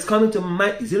thought that is coming to my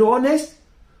mind, is it honest?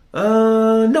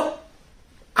 No.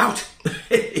 Out.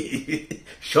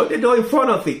 Shut the door in front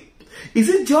of it. Is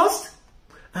it just?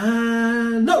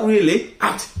 Not really.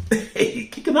 Out.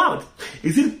 Kick him out.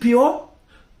 Is it pure?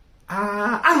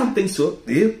 I don't think so.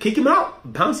 Kick him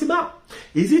out. Bounce him out.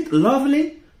 Is it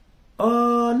lovely?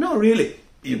 Not really.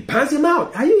 You bounce him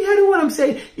out. Are you hearing what I'm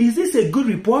saying? Is this a good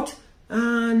report?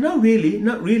 Not really.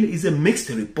 Not really. It's a mixed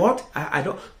report. I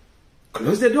don't.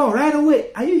 Close the door right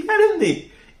away. Are you hearing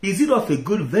me? Is it of a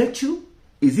good virtue?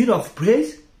 Is it of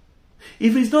praise?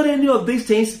 If it's not any of these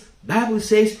things, Bible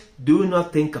says, do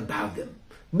not think about them.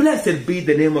 Blessed be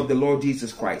the name of the Lord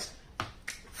Jesus Christ.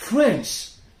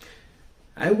 Friends,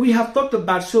 we have talked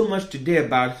about so much today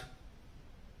about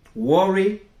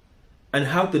worry and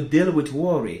how to deal with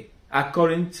worry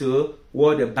according to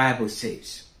what the Bible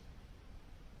says.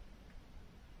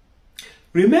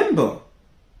 Remember,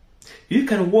 you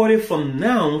can worry from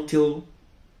now till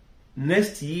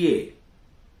next year.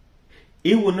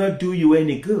 It will not do you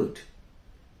any good.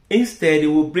 Instead, it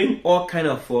will bring all kinds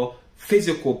of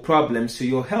physical problems to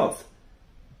your health.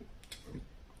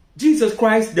 Jesus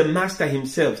Christ, the Master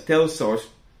himself, tells us,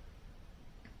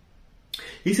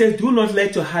 he says, do not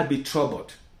let your heart be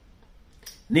troubled,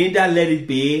 neither let it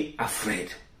be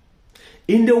afraid.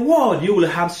 In the world, you will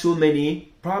have so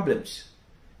many problems.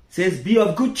 It says, be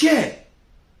of good cheer,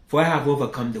 for I have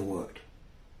overcome the world.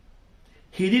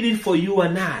 He did it for you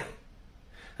and I.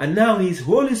 And now his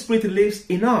Holy Spirit lives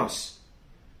in us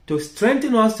to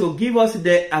strengthen us, to give us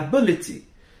the ability,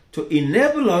 to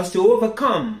enable us to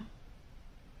overcome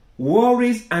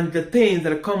worries and the things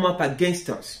that come up against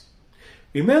us.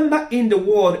 Remember, in the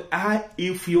world,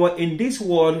 if you are in this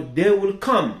world, they will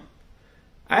come.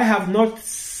 I have not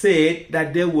said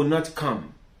that they will not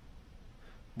come.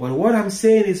 But what I'm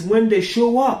saying is when they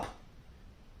show up,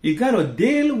 you got to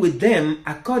deal with them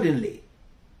accordingly.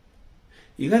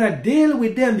 You got to deal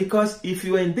with them, because if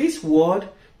you are in this world,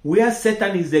 where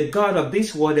Satan is the god of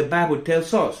this world, the Bible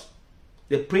tells us,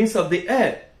 the prince of the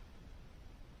air,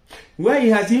 where he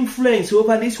has influence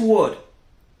over this world,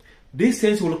 these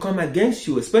things will come against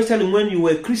you, especially when you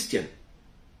were a Christian.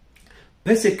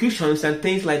 Persecutions and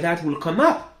things like that will come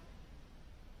up.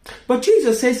 But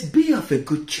Jesus says, be of a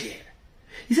good cheer.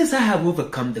 He says, I have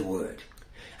overcome the world.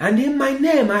 And in my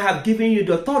name I have given you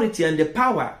the authority and the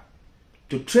power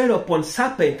to tread upon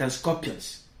serpents and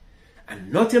scorpions.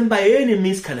 And nothing by any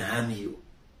means can harm you.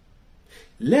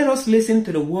 Let us listen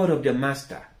to the word of the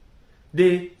Master,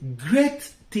 the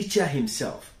great teacher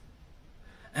himself.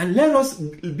 And let us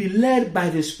be led by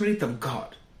the Spirit of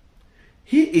God.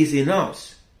 He is in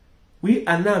us. We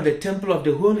are now the temple of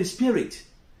the Holy Spirit.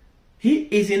 He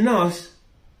is in us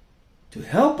to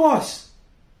help us,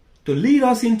 to lead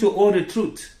us into all the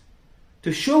truth,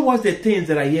 to show us the things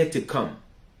that are yet to come,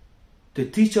 to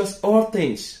teach us all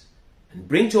things, and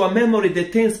bring to our memory the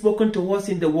things spoken to us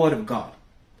in the Word of God.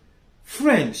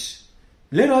 Friends,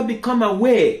 let us become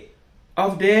aware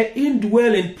of the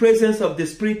indwelling presence of the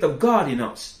Spirit of God in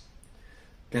us,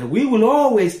 that we will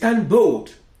always stand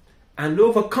bold and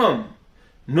overcome,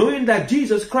 knowing that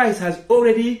Jesus Christ has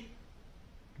already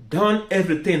done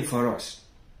everything for us.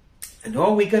 And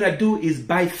all we gotta do is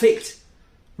by faith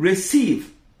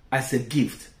receive as a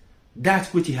gift that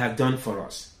which he has done for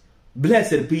us.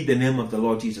 Blessed be the name of the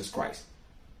Lord Jesus Christ.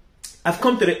 I've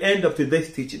come to the end of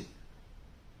today's teaching.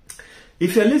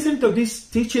 If you're listening to this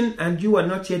teaching and you are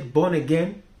not yet born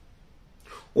again,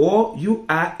 or you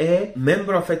are a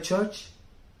member of a church,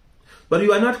 but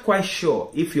you are not quite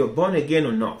sure if you're born again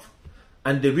or not,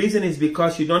 and the reason is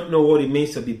because you don't know what it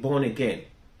means to be born again.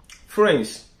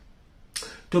 Friends,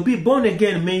 to be born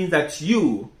again means that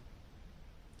you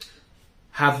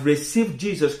have received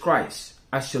Jesus Christ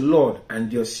as your Lord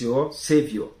and as your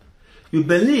Savior. You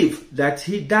believe that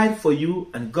he died for you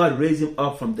and God raised him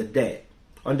up from the dead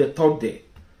on the third day.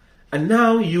 And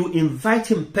now you invite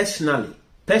him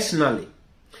personally.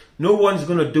 No one's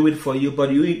going to do it for you,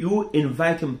 but you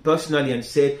invite him personally and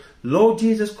say, Lord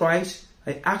Jesus Christ,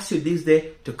 I ask you this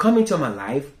day to come into my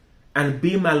life and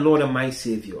be my Lord and my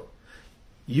Savior.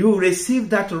 You receive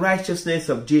that righteousness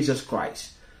of Jesus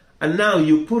Christ. And now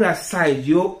you put aside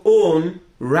your own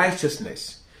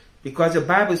righteousness. Because the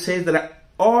Bible says that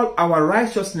all our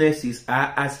righteousnesses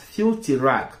are as filthy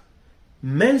rag,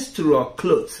 menstrual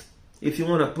clothes, if you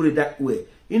want to put it that way,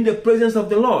 in the presence of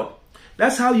the Lord.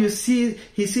 That's how you see,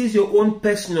 he sees your own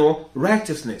personal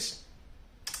righteousness.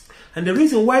 And the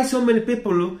reason why so many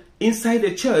people inside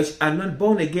the church are not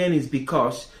born again is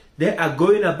because they are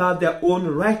going about their own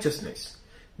righteousness.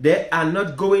 They are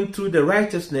not going through the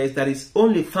righteousness that is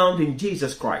only found in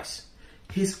Jesus Christ,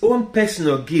 His own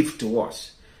personal gift to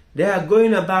us. They are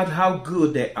going about how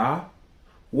good they are,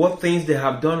 what things they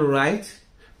have done right,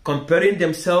 comparing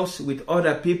themselves with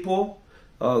other people,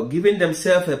 giving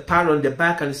themselves a pat on the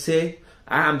back and say,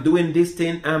 I am doing this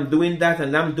thing, I am doing that,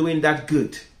 and I'm doing that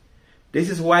good. This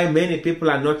is why many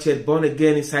people are not yet born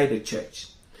again inside the church.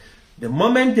 The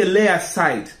moment they lay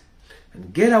aside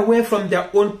and get away from their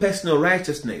own personal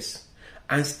righteousness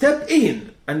and step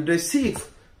in and receive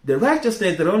the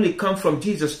righteousness that only comes from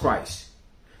Jesus Christ,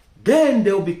 then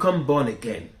they will become born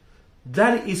again.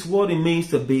 That is what it means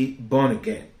to be born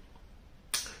again.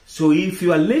 So if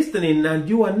you are listening and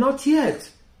you are not yet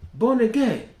born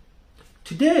again,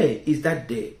 today is that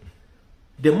day.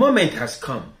 The moment has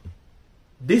come.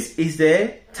 This is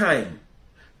the time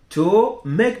to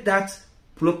make that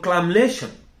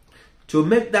proclamation, to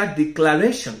make that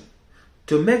declaration,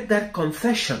 to make that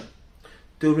confession,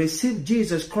 to receive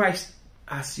Jesus Christ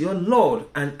as your Lord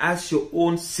and as your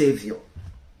own Savior.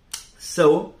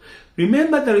 So,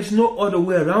 remember, there is no other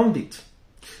way around it.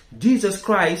 Jesus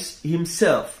Christ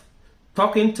Himself,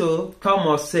 talking to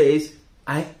Thomas, says,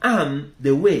 I am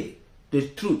the way, the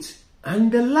truth,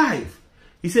 and the life.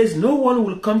 He says, no one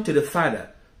will come to the Father.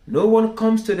 No one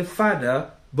comes to the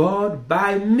Father but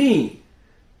by me.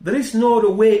 There is no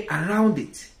other way around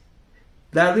it.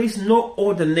 There is no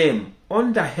other name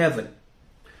under heaven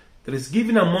that is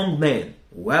given among men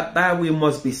whereby we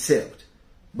must be saved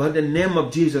but the name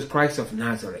of Jesus Christ of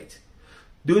Nazareth.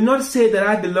 Do not say that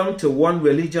I belong to one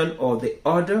religion or the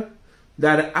other,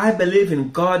 that I believe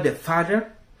in God the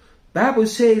Father. Bible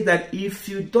says that if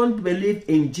you don't believe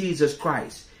in Jesus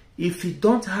Christ, if you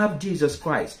don't have Jesus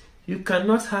Christ, you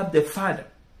cannot have the Father.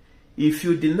 If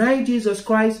you deny Jesus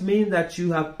Christ, means that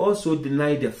you have also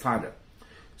denied the Father.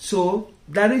 So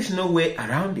there is no way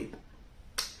around it.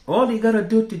 All you gotta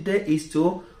do today is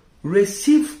to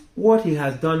receive what He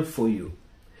has done for you.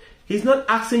 He's not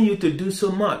asking you to do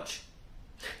so much.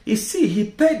 You see, He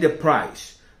paid the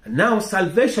price. And now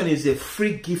salvation is a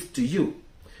free gift to you.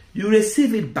 You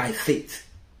receive it by faith.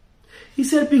 He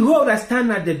said, behold, I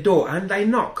stand at the door and I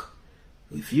knock.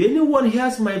 If anyone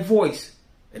hears my voice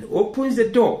and opens the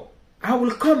door, I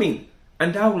will come in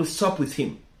and I will sup with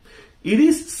him. It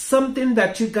is something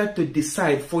that you got to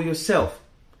decide for yourself.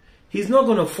 He's not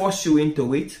going to force you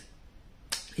into it.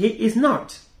 He is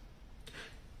not.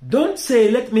 Don't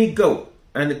say, let me go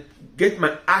and get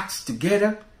my acts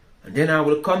together and then I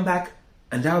will come back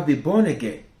and I'll be born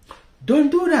again. Don't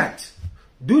do that.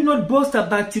 Do not boast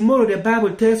about tomorrow. The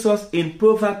Bible tells us in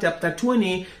Proverbs chapter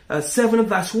 27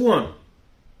 verse 1.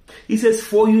 He says,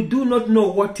 for you do not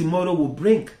know what tomorrow will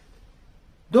bring.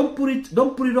 Don't put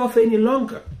it off any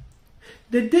longer.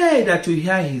 The day that you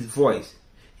hear His voice,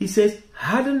 He says,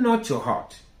 harden not your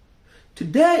heart.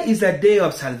 Today is a day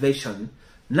of salvation.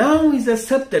 Now is the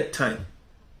accepted time.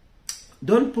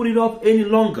 Don't put it off any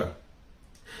longer.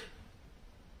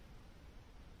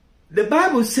 The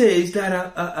Bible says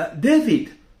that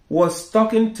David was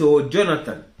talking to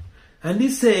Jonathan, and he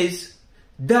says,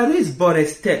 there is but a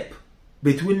step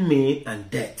between me and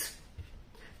death.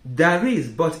 There is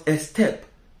but a step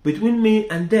between me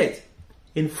and death.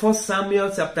 In 1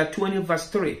 Samuel chapter 20 verse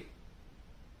 3.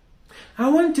 I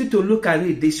want you to look at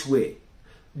it this way.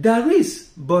 There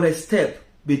is but a step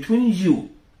between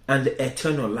you and the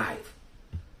eternal life.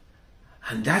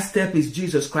 And that step is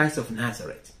Jesus Christ of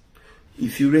Nazareth.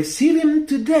 If you receive Him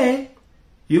today,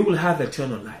 you will have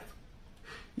eternal life.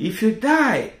 If you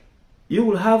die, you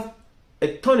will have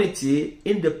eternity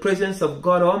in the presence of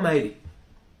God Almighty.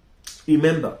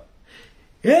 Remember,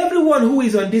 everyone who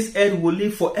is on this earth will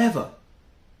live forever.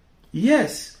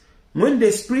 Yes, when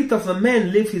the spirit of a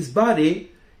man leaves his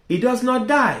body, he does not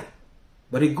die,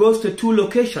 but he goes to two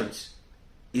locations.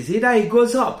 It's either he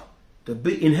goes up to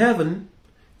be in heaven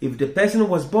if the person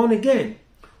was born again,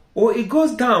 or he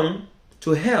goes down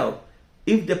to hell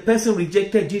if the person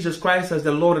rejected Jesus Christ as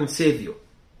the Lord and Savior.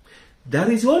 There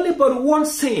is only but one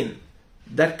sin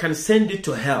that can send you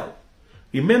to hell.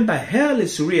 Remember, hell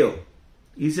is real.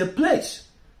 It's a place.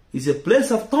 It's a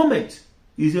place of torment.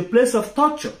 It's a place of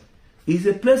torture. It's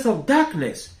a place of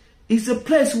darkness. It's a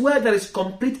place where there is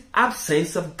complete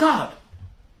absence of God.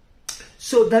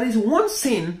 So there is one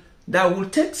sin that will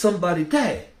take somebody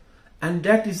there, and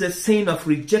that is a sin of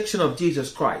rejection of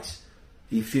Jesus Christ.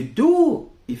 If you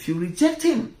reject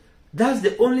Him, that's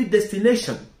the only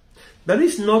destination. There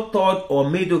is no third or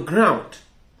middle ground.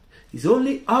 It's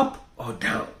only up or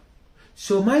down.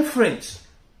 So my friends,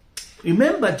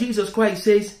 remember Jesus Christ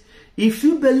says, if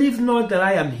you believe not that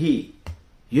I am He,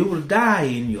 you will die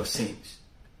in your sins.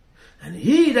 And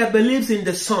he that believes in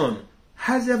the Son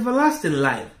has everlasting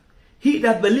life. He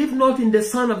that believe not in the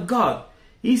Son of God,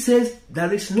 he says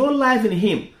there is no life in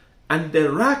him, and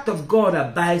the wrath of God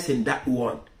abides in that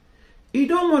one. You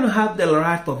don't want to have the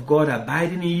wrath of God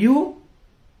abiding in you?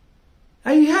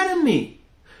 Are you hearing me?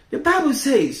 The Bible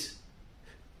says,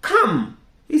 come.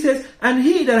 He says, and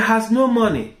he that has no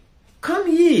money, come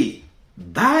ye,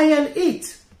 buy and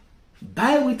eat.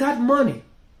 Buy without money.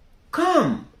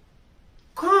 Come.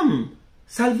 Come.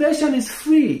 Salvation is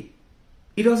free.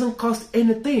 It doesn't cost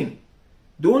anything.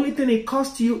 The only thing it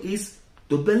costs you is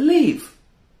to believe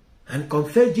and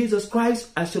confess Jesus Christ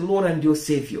as your Lord and your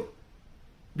Savior.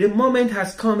 The moment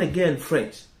has come again,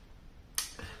 friends.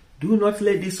 Do not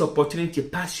let this opportunity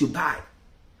pass you by.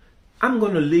 I'm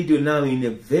going to lead you now in a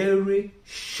very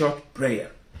short prayer.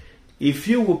 If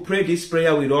you will pray this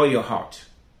prayer with all your heart,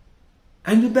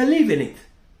 and you believe in it,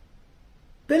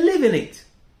 believe in it.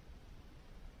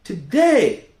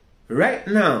 Today, right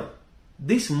now,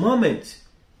 this moment,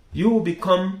 you will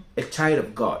become a child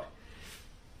of God.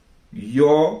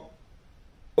 Your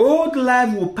old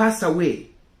life will pass away.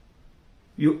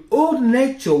 Your old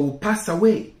nature will pass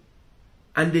away.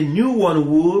 And the new one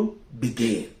will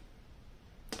begin.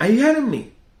 Are you hearing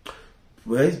me?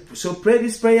 So pray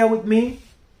this prayer with me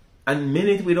and mean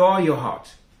it with all your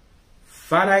heart.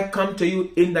 Father, I come to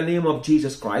you in the name of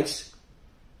Jesus Christ.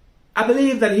 I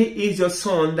believe that he is your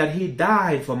son, that he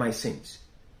died for my sins.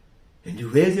 And you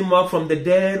raised him up from the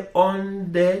dead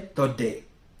on the third day.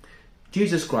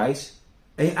 Jesus Christ,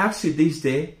 I ask you this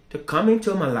day to come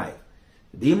into my life.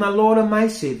 Be my Lord and my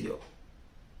Savior.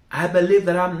 I believe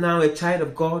that I'm now a child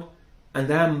of God and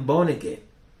that I'm born again.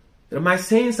 That my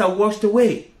sins are washed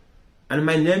away and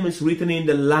my name is written in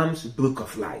the Lamb's book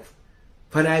of life.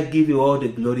 Father, I give you all the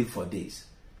glory for this.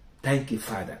 Thank you,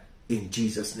 Father, in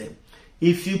Jesus' name.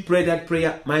 If you pray that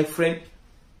prayer, my friend,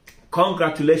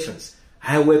 congratulations.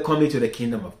 I welcome you to the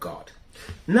kingdom of God.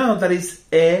 Now, there is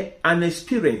an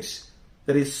experience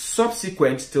that is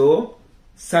subsequent to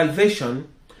salvation,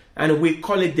 and we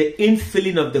call it the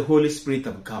infilling of the Holy Spirit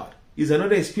of God. It's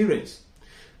another experience.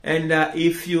 And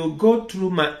if you go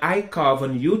through my iCarve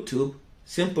on YouTube,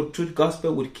 Simple Truth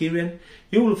Gospel with Kyrian,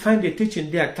 you will find a teaching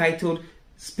there titled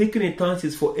Speaking in Tongues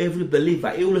is for Every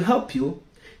Believer. It will help you.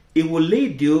 It will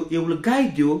lead you. It will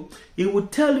guide you. It will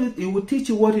tell you. It will teach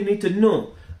you what you need to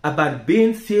know about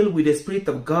being filled with the Spirit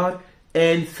of God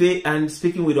and faith and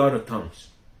speaking with other tongues.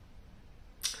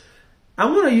 I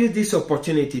want to use this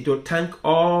opportunity to thank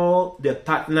all the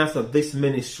partners of this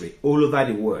ministry all over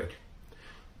the world.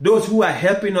 Those who are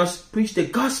helping us preach the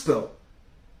gospel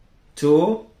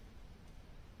to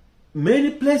many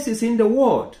places in the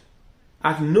world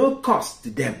at no cost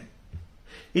to them.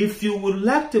 If you would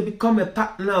like to become a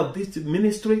partner of this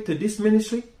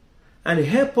ministry, and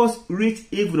help us reach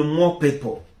even more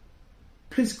people,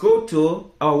 please go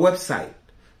to our website,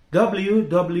 www.kuim.org,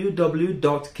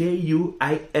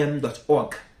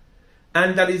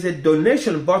 and there is a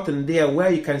donation button there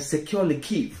where you can securely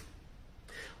give.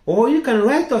 Or you can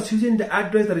write us using the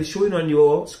address that is showing on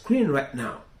your screen right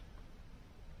now.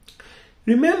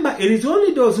 Remember, it is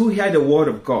only those who hear the word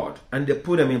of God and they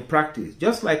put them in practice,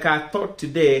 just like I taught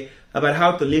today about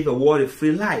how to live a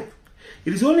worry-free life.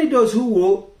 It is only those who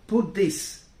will put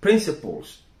these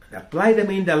principles and apply them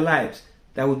in their lives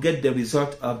that will get the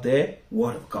result of the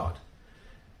word of God.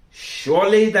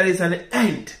 Surely there is an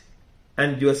end,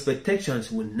 and your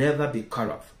expectations will never be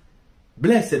cut off.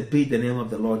 Blessed be the name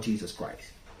of the Lord Jesus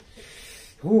Christ.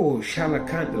 Oh,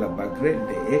 Shalakandala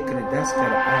Bagrende,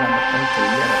 Ekredaskara Alamakanta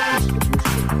Yara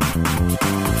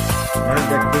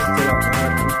Manda Kristela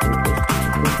Paratus,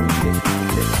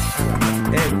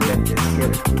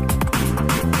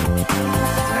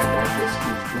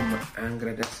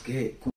 Angra das